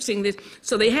really interesting.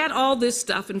 So they had all this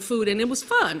stuff and food, and it was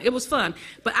fun. It was fun.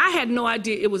 But I had no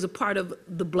idea it was a part of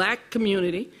the black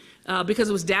community because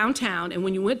it was downtown, and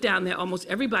when you went down there, almost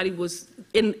everybody was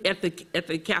at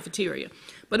the cafeteria.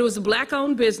 But it was a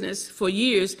black-owned business for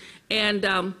years, and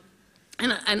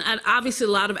obviously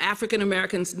a lot of African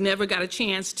Americans never got a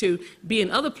chance to be in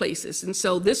other places, and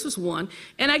so this was one.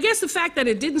 And I guess the fact that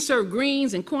it didn't serve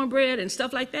greens and cornbread and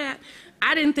stuff like that,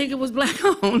 I didn't think it was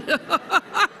black-owned.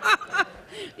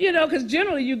 You know, because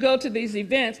generally you go to these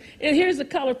events, and here's the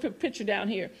color picture down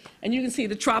here, and you can see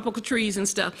the tropical trees and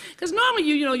stuff. Because normally,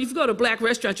 you know, if you go to a black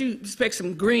restaurant, you expect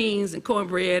some greens and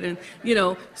cornbread and, you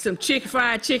know, some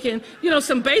fried chicken, you know,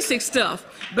 some basic stuff,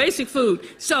 basic food.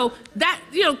 So that,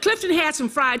 you know, Clifton had some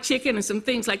fried chicken and some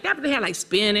things like that, but they had like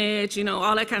spinach, you know,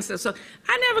 all that kind of stuff. So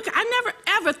I never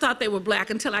ever thought they were black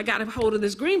until I got a hold of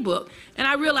this green book, and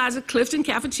I realized that Clifton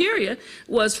Cafeteria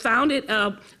was founded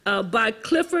by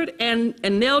Clifford and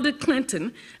Nelda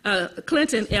Clinton, then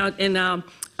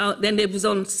it was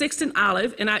on 6th and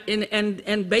Olive,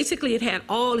 and basically it had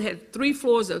 3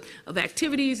 floors of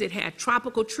activities. It had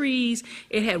tropical trees.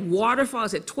 It had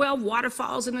waterfalls. It had 12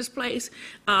 waterfalls in this place.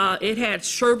 It had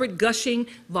sherbet gushing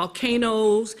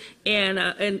volcanoes, and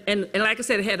like I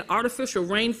said, it had artificial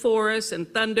rainforests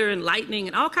and thunder and lightning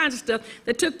and all kinds of stuff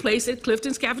that took place at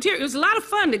Clifton's Cafeteria. It was a lot of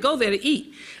fun to go there to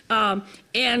eat. And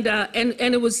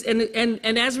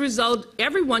as a result,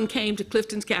 everyone came to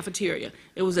Clifton's Cafeteria.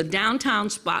 It was a downtown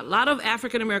spot. spot. A lot of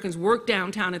African Americans worked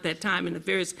downtown at that time in the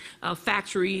various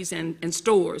factories and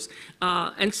stores.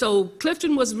 And so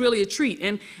Clifton was really a treat.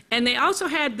 And they also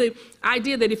had the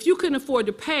idea that if you couldn't afford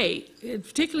to pay,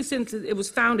 particularly since it was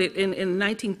founded in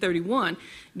 1931,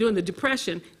 during the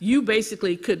Depression, you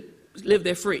basically could live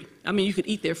there free. I mean, you could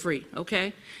eat there free,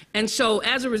 okay? And so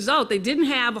as a result, they didn't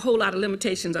have a whole lot of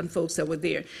limitations on folks that were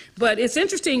there. But it's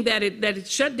interesting that it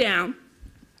shut down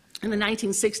in the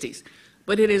 1960s,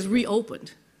 but it has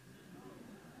reopened.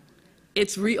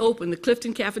 It's reopened, the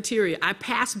Clifton Cafeteria. I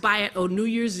passed by it on New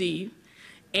Year's Eve,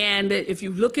 and if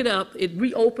you look it up, it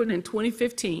reopened in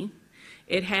 2015.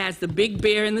 It has the big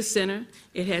bear in the center.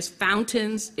 It has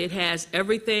fountains. It has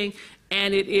everything.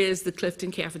 And it is the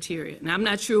Clifton Cafeteria. Now, I'm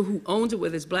not sure who owns it,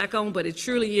 whether it's black-owned, but it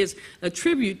surely is a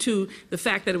tribute to the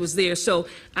fact that it was there. So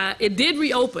it did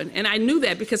reopen, and I knew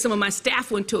that because some of my staff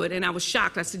went to it, and I was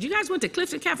shocked. I said, you guys went to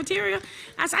Clifton Cafeteria?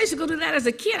 I said, I used to go to that as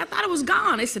a kid. I thought it was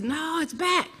gone. They said, no, it's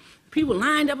back. People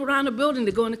lined up around the building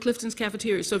to go into Clifton's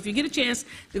Cafeteria. So if you get a chance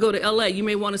to go to LA, you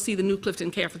may want to see the new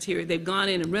Clifton Cafeteria. They've gone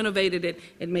in and renovated it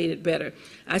and made it better.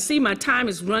 I see my time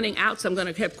is running out, so I'm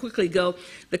going to quickly go.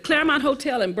 The Claremont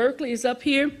Hotel in Berkeley is up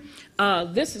here.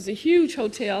 This is a huge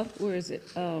hotel. Where is it?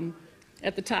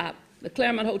 At the top. The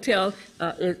Claremont Hotel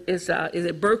is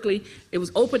at Berkeley. It was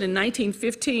opened in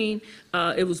 1915.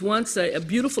 It was once a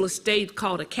beautiful estate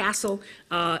called a castle,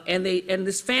 and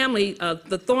this family,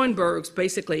 the Thornburgs,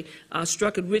 basically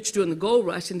struck it rich during the gold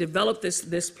rush and developed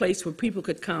this place where people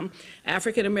could come.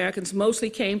 African Americans mostly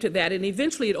came to that, and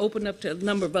eventually it opened up to a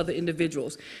number of other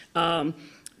individuals.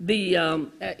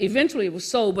 Eventually it was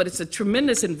sold, but it's a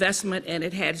tremendous investment, and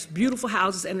it has beautiful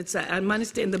houses, and I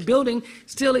understand the building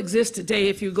still exists today.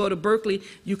 If you go to Berkeley,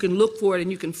 you can look for it and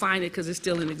you can find it because it's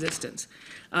still in existence.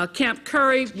 Camp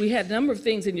Curry, we had a number of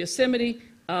things in Yosemite.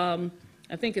 I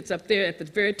think it's up there at the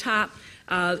very top.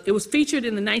 It was featured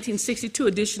in the 1962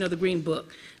 edition of the Green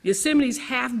Book. Yosemite's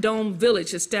half-dome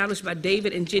village, established by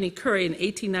David and Jenny Curry in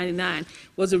 1899,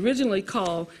 was originally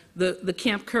called the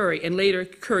Camp Curry and later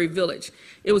Curry Village.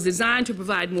 It was designed to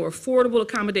provide more affordable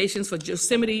accommodations for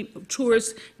Yosemite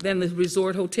tourists than the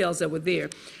resort hotels that were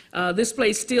there. This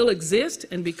place still exists,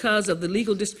 and because of the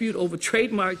legal dispute over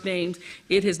trademark names,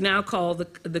 it is now called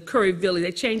the Curry Village.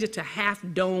 They changed it to Half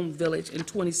Dome Village in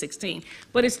 2016,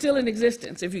 but it's still in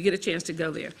existence if you get a chance to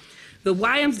go there. The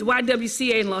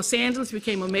YWCA in Los Angeles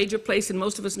became a major place, and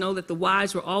most of us know that the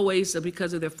Ys were always,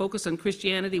 because of their focus on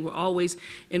Christianity, were always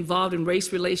involved in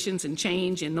race relations and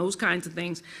change and those kinds of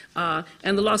things.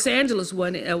 And the Los Angeles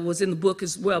one was in the book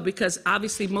as well, because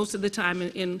obviously most of the time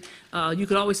you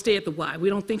could always stay at the Y. We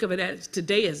don't think of it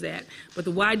today as that, but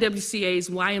the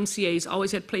YWCAs, YMCAs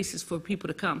always had places for people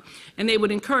to come. And they would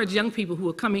encourage young people who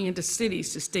were coming into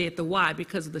cities to stay at the Y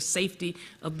because of the safety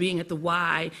of being at the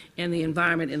Y and the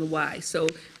environment in the Y. So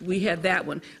we had that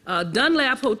one.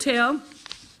 Dunlap Hotel,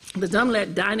 the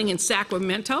Dunlap Dining in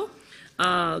Sacramento.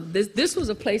 This was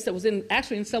a place that was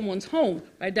actually in someone's home,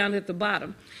 right down at the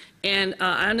bottom. And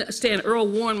I understand Earl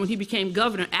Warren, when he became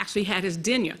governor, actually had his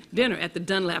dinner at the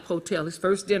Dunlap Hotel, his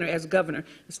first dinner as governor of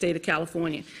the state of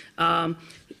California.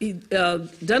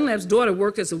 Dunlap's daughter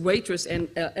worked as a waitress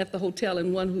at the hotel,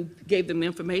 and one who gave them the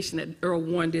information that Earl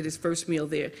Warren did his first meal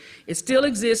there. It still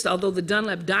exists, although the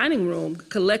Dunlap Dining Room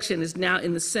collection is now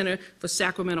in the Center for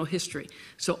Sacramento History.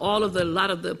 So a lot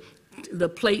of the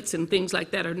plates and things like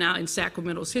that are now in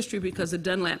Sacramento's history because of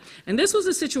Dunlap. And this was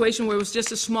a situation where it was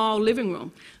just a small living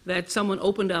room that someone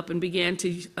opened up and began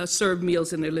to serve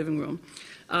meals in their living room.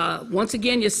 Once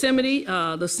again, Yosemite,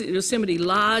 the Yosemite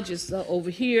Lodge is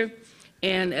over here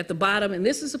and at the bottom, and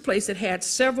this is a place that had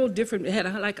several different, it had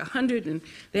like 100, and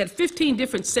they had 15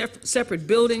 different separate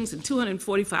buildings and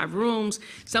 245 rooms.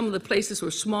 Some of the places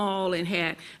were small and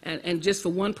had, and just for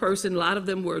one person. A lot of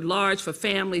them were large for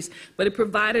families, but it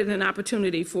provided an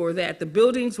opportunity for that. The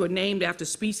buildings were named after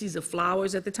species of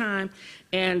flowers at the time,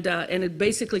 and it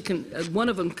basically, one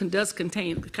of them does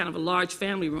contain kind of a large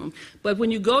family room. But when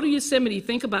you go to Yosemite,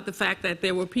 think about the fact that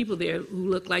there were people there who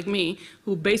looked like me,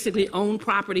 who basically owned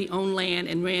property, owned land,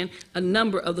 and ran a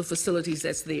number of the facilities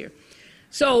that's there.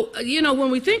 So, you know, when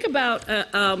we think about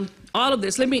all of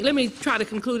this, let me try to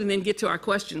conclude and then get to our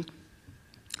question.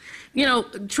 You know,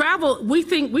 travel, we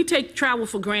take travel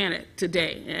for granted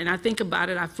today, and I think about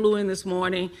it. I flew in this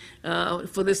morning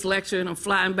for this lecture, and I'm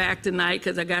flying back tonight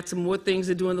because I got some more things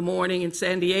to do in the morning in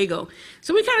San Diego.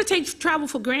 So we kind of take travel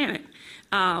for granted.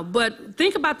 But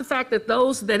think about the fact that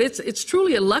it's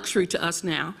truly a luxury to us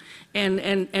now,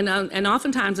 and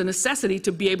oftentimes a necessity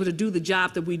to be able to do the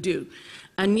job that we do.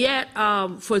 And yet,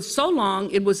 for so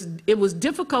long, it was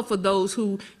difficult for those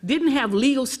who didn't have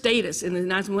legal status. And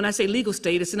when I say legal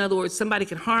status, in other words, somebody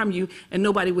could harm you and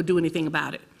nobody would do anything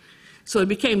about it. So it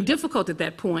became difficult at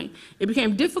that point. It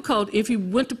became difficult if you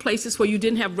went to places where you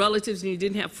didn't have relatives and you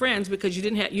didn't have friends because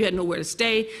you had nowhere to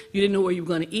stay, you didn't know where you were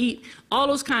going to eat, all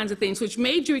those kinds of things, which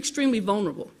made you extremely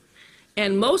vulnerable.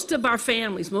 And most of our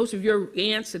families, most of your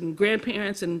aunts and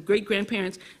grandparents and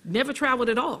great-grandparents never traveled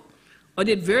at all, or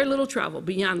did very little travel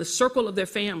beyond the circle of their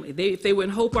family. If they were in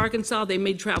Hope, Arkansas, they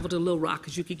may travel to Little Rock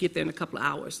because you could get there in a couple of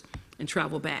hours and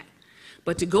travel back.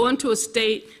 But to go into a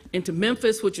state, into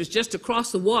Memphis, which was just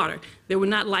across the water, they were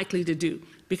not likely to do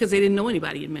because they didn't know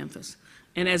anybody in Memphis.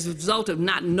 And as a result of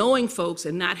not knowing folks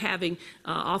and not having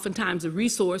oftentimes the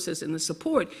resources and the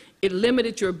support, it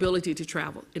limited your ability to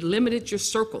travel. It limited your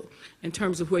circle in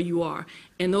terms of where you are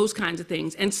and those kinds of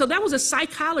things. And so that was a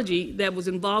psychology that was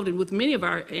involved in with many of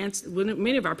our aunts,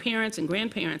 many of our parents and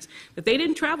grandparents, that they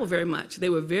didn't travel very much.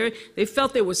 They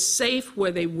felt they were safe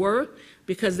where they were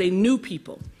because they knew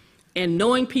people. And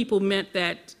knowing people meant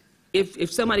that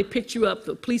if somebody picked you up,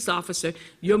 the police officer,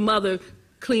 your mother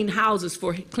clean the house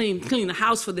for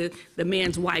the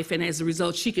man's wife, and as a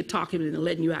result, she could talk him into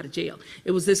letting you out of jail.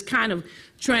 It was this kind of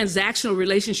transactional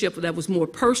relationship that was more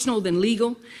personal than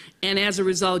legal, and as a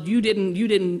result, you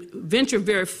didn't venture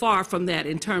very far from that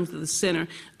in terms of the center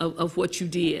of what you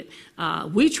did.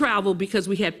 We traveled because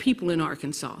we had people in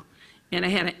Arkansas, and I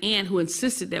had an aunt who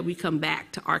insisted that we come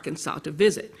back to Arkansas to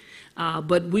visit.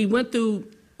 But we went through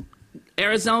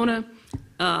Arizona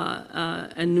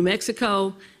and New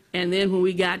Mexico, and then when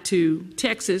we got to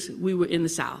Texas, we were in the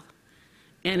South.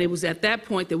 And it was at that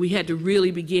point that we had to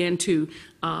really begin to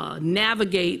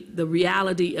navigate the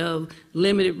reality of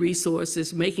limited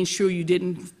resources, making sure you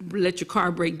didn't let your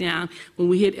car break down. When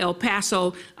we hit El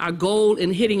Paso, our goal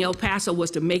in hitting El Paso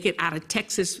was to make it out of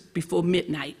Texas before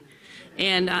midnight.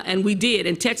 And we did,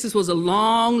 and Texas was a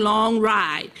long, long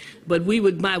ride. But we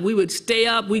would stay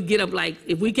up. We'd get up like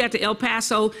if we got to El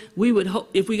Paso,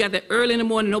 if we got there early in the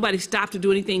morning, nobody stopped to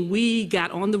do anything. We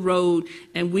got on the road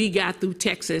and we got through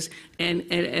Texas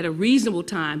and at a reasonable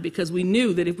time because we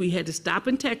knew that if we had to stop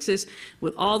in Texas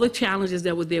with all the challenges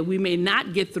that were there, we may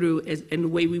not get through in the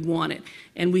way we wanted,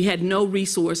 and we had no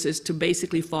resources to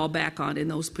basically fall back on in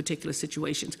those particular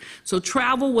situations. So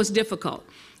travel was difficult.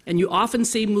 And you often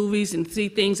see movies and see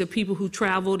things of people who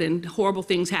traveled and horrible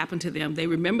things happened to them. They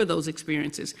remember those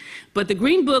experiences. But the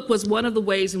Green Book was one of the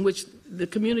ways in which the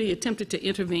community attempted to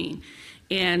intervene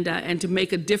and to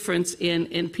make a difference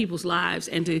in people's lives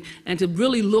and to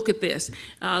really look at this.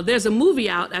 There's a movie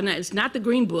out, and it's not the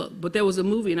Green Book, but there was a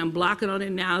movie, and I'm blocking on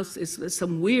it now. It's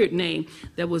some weird name.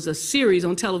 There was a series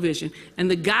on television, and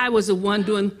the guy was the one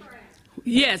doing,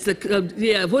 yes,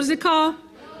 yeah, what is it called?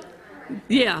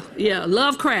 Yeah,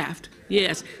 Lovecraft,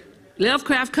 yes,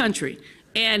 Lovecraft Country.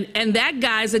 And that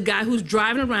guy is a guy who's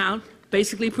driving around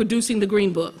basically producing the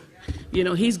Green Book. You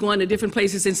know, he's going to different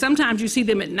places, and sometimes you see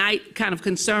them at night kind of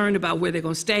concerned about where they're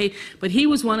going to stay, but he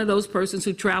was one of those persons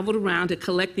who traveled around to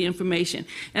collect the information.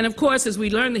 And of course, as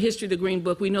we learn the history of the Green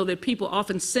Book, we know that people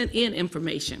often sent in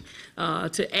information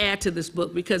to add to this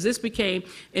book because this became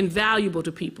invaluable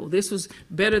to people. This was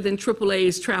better than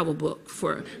AAA's travel book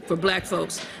for black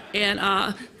folks. And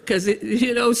because,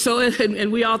 you know,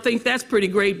 and we all think that's pretty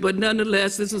great, but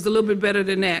nonetheless, this was a little bit better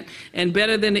than that, and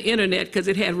better than the internet because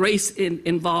it had race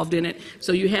involved in it,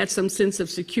 so you had some sense of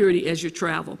security as you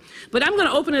travel. But I'm going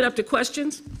to open it up to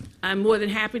questions. I'm more than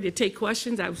happy to take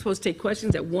questions. I was supposed to take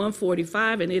questions at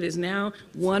 1:45, and it is now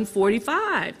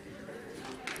 1:45.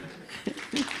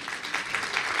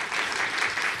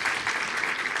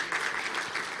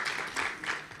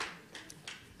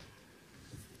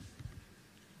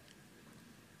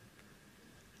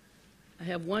 I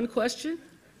have one question.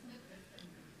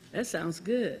 That sounds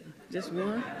good. Just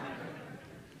one?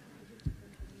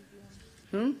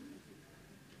 Okay,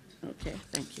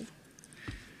 thank you.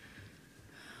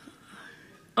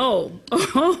 Oh.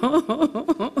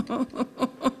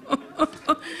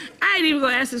 I ain't even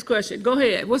going to ask this question. Go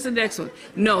ahead. What's the next one?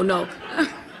 No.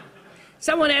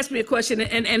 Someone asked me a question,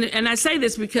 and I say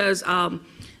this because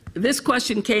this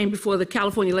question came before the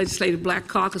California Legislative Black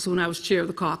Caucus when I was chair of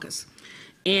the caucus.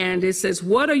 And it says,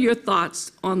 what are your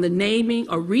thoughts on the naming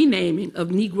or renaming of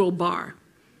Negro Bar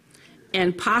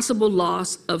and possible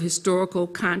loss of historical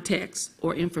context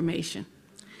or information?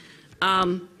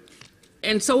 And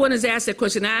someone has asked that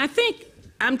question. Now, I think,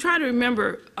 I'm trying to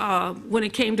remember when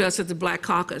it came to us at the Black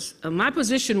Caucus, my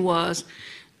position was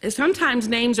sometimes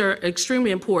names are extremely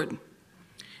important.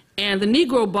 And the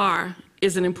Negro Bar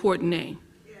is an important name.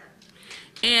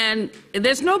 And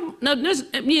there's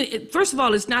I mean, first of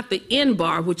all, it's not the N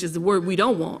bar, which is the word we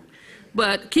don't want.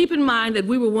 But keep in mind that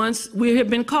we have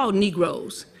been called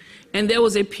Negroes. And there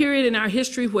was a period in our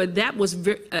history where that was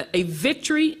a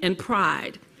victory and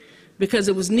pride, because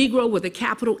it was Negro with a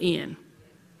capital N.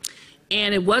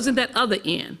 And it wasn't that other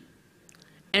N.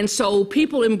 And so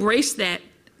people embraced that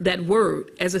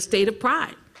word as a state of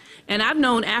pride. And I've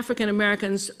known African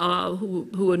Americans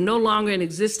who are no longer in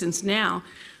existence now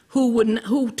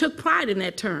who took pride in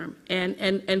that term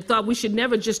and thought we should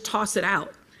never just toss it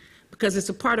out because it's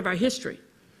a part of our history.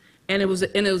 And it was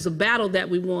a battle that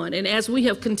we won. And as we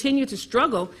have continued to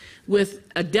struggle with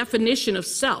a definition of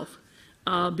self,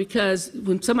 because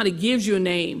when somebody gives you a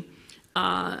name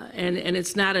and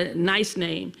it's not a nice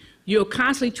name, you're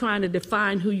constantly trying to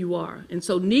define who you are. And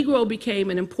so Negro became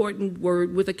an important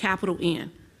word with a capital N.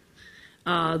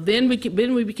 Then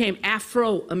we became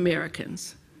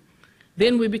Afro-Americans.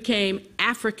 Then we became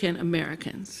African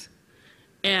Americans.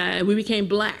 And we became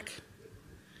Black.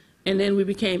 And then we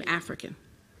became African.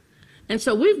 And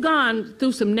so we've gone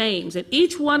through some names, and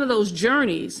each one of those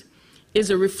journeys is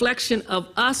a reflection of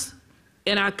us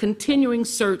in our continuing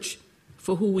search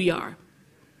for who we are.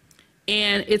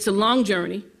 And it's a long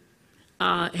journey.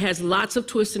 It has lots of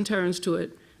twists and turns to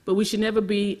it, but we should never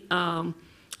be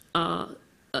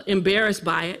embarrassed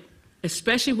by it,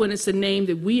 especially when it's a name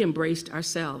that we embraced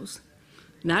ourselves.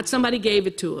 Not somebody gave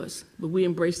it to us, but we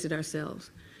embraced it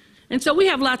ourselves. And so we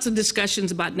have lots of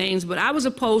discussions about names, but I was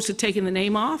opposed to taking the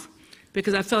name off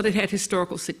because I felt it had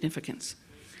historical significance.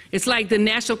 It's like the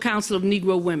National Council of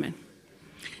Negro Women.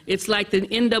 It's like the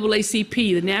NAACP,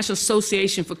 the National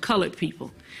Association for Colored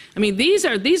People. I mean, these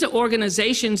are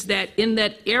organizations that in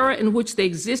that era in which they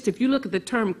exist, if you look at the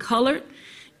term colored,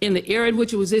 in the era in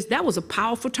which it was this, that was a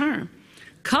powerful term.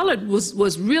 Colored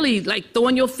was really like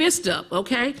throwing your fist up,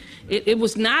 okay? It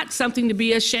was not something to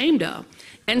be ashamed of.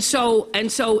 And so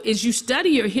as you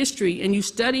study your history and you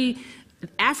study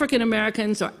African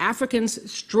Americans or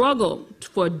Africans' struggle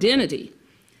for identity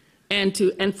and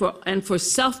for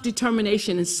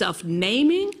self-determination and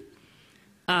self-naming,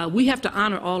 we have to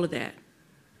honor all of that.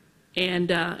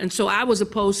 And so I was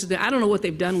opposed to that. I don't know what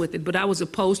they've done with it, but I was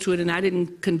opposed to it, and I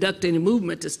didn't conduct any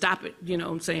movement to stop it, you know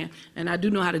what I'm saying? And I do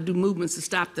know how to do movements to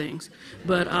stop things.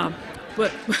 But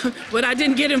I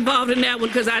didn't get involved in that one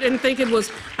because I didn't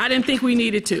think we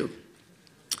needed to.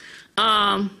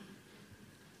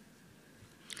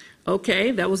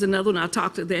 Okay, that was another one. I'll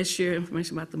talk to that, share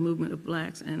information about the movement of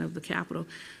blacks and of the capital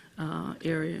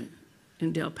area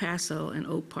in Del Paso and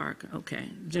Oak Park. Okay,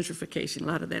 gentrification, a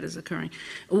lot of that is occurring.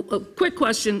 A quick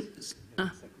question.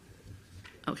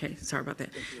 Okay, sorry about that.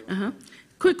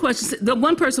 Quick question. The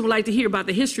one person would like to hear about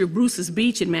the history of Bruce's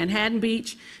Beach in Manhattan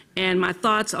Beach and my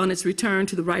thoughts on its return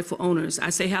to the rightful owners. I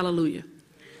say hallelujah.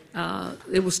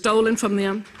 It was stolen from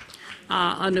them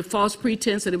under false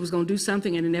pretense that it was going to do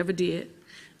something, and it never did.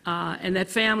 And that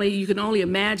family, you can only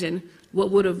imagine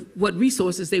what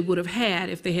resources they would have had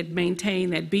if they had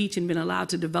maintained that beach and been allowed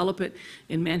to develop it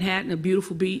in Manhattan, a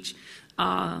beautiful beach.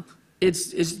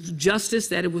 It's justice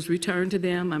that it was returned to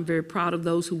them. I'm very proud of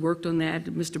those who worked on that,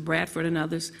 Mr. Bradford and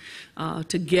others,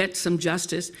 to get some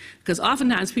justice. Because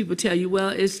oftentimes people tell you, well,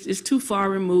 it's too far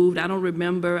removed. I don't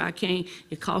remember. I can't.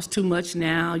 It costs too much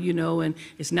now, you know, and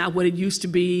it's not what it used to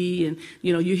be. And,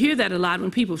 you know, you hear that a lot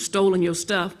when people have stolen your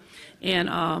stuff.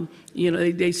 And, you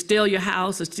know, they steal your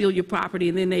house or steal your property,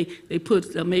 and then they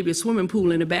put maybe a swimming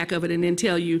pool in the back of it and then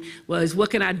tell you, well, what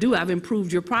can I do? I've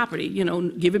improved your property. You know,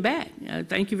 give it back.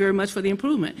 Thank you very much for the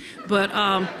improvement. But,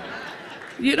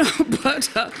 you know,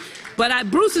 but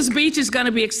Bruce's Beach is going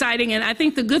to be exciting. And I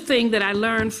think the good thing that I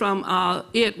learned from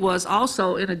it was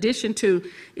also, in addition to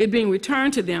it being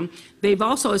returned to them, they've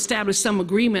also established some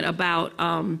agreement about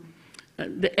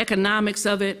the economics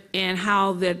of it and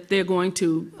how that they're going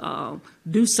to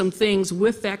do some things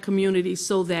with that community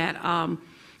so that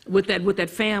with that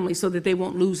family so that they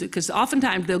won't lose it. Because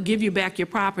oftentimes they'll give you back your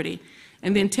property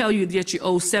and then tell you that you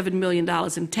owe $7 million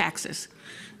in taxes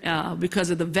because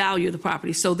of the value of the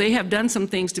property. So they have done some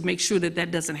things to make sure that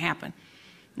that doesn't happen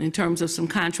in terms of some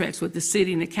contracts with the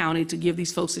city and the county to give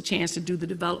these folks a chance to do the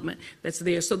development that's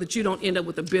there so that you don't end up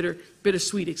with a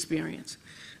bittersweet experience.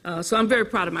 So I'm very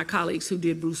proud of my colleagues who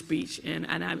did Bruce Beach, and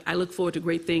I look forward to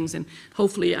great things, and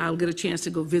hopefully I'll get a chance to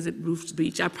go visit Bruce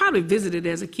Beach. I probably visited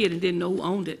as a kid and didn't know who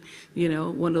owned it, you know,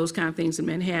 one of those kind of things in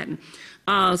Manhattan.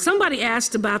 Somebody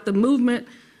asked about the movement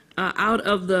out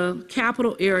of the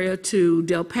capital area to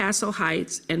Del Paso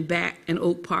Heights and back in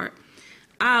Oak Park.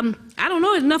 I don't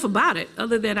know enough about it,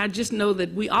 other than I just know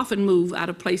that we often move out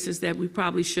of places that we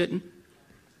probably shouldn't.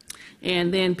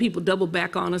 And then people doubled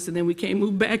back on us, and then we can't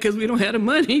move back because we don't have the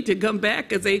money to come back,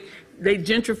 because they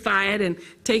gentrify it and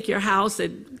take your house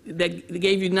that they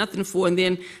gave you nothing for, and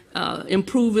then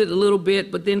improve it a little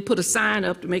bit, but then put a sign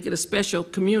up to make it a special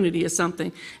community or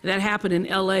something. That happened in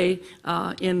LA,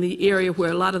 in the area where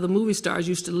a lot of the movie stars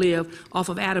used to live, off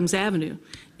of Adams Avenue.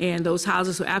 And those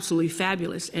houses were absolutely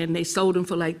fabulous, and they sold them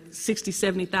for like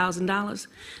 $60,000,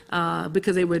 $70,000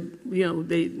 because they were, you know,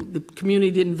 the community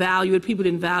didn't value it, people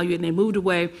didn't value it, and they moved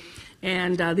away.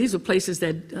 And these were places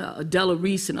that Della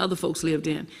Reese and other folks lived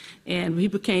in. And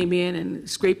people came in and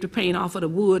scraped the paint off of the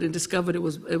wood and discovered it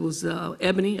was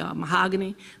ebony or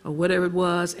mahogany or whatever it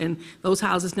was. And those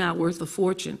houses now are worth a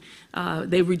fortune.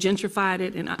 They regentrified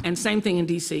it, and same thing in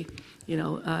D.C. You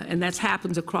know, and that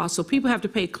happens across. So people have to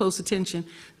pay close attention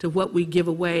to what we give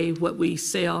away, what we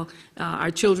sell.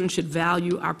 Our children should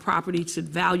value our property, should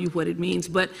value what it means.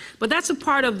 But that's a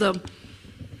part of the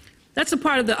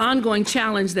ongoing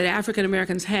challenge that African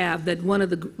Americans have. That one of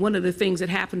the things that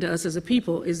happened to us as a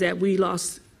people is that we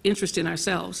lost interest in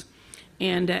ourselves,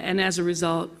 and as a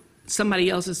result, somebody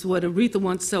else's. What Aretha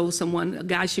once told someone, a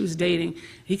guy she was dating,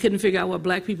 he couldn't figure out why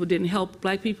black people didn't help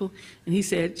black people, and she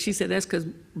said that's because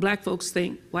black folks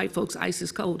think white folks' ice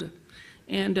is colder,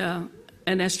 and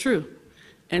that's true.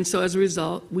 And so as a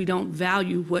result, we don't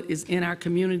value what is in our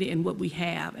community and what we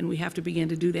have, and we have to begin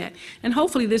to do that. And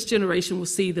hopefully this generation will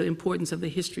see the importance of the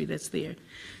history that's there.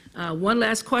 One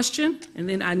last question, and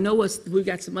then I know we've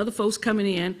got some other folks coming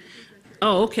in.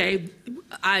 Oh, okay.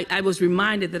 I was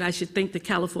reminded that I should thank the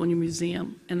California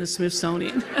Museum and the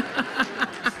Smithsonian.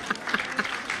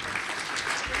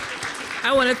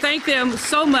 I want to thank them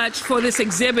so much for this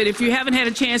exhibit. If you haven't had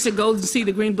a chance to go and see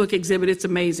the Green Book exhibit, it's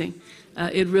amazing.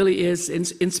 It really is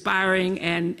inspiring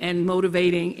and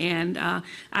motivating, and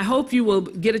I hope you will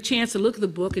get a chance to look at the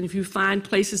book, and if you find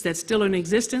places that still are in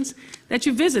existence, that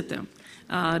you visit them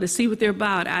to see what they're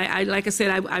about. Like I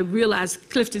said, I realized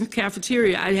Clifton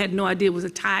Cafeteria, I had no idea was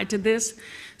tied to this.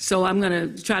 So I'm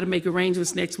going to try to make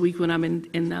arrangements next week when I'm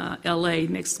in LA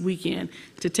next weekend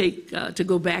to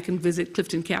go back and visit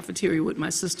Clifton Cafeteria with my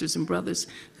sisters and brothers,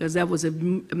 because that was a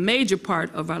major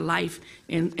part of our life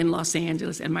in Los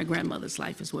Angeles, and my grandmother's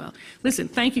life as well. Listen,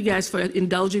 thank you guys for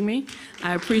indulging me.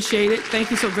 I appreciate it. Thank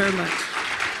you so very much.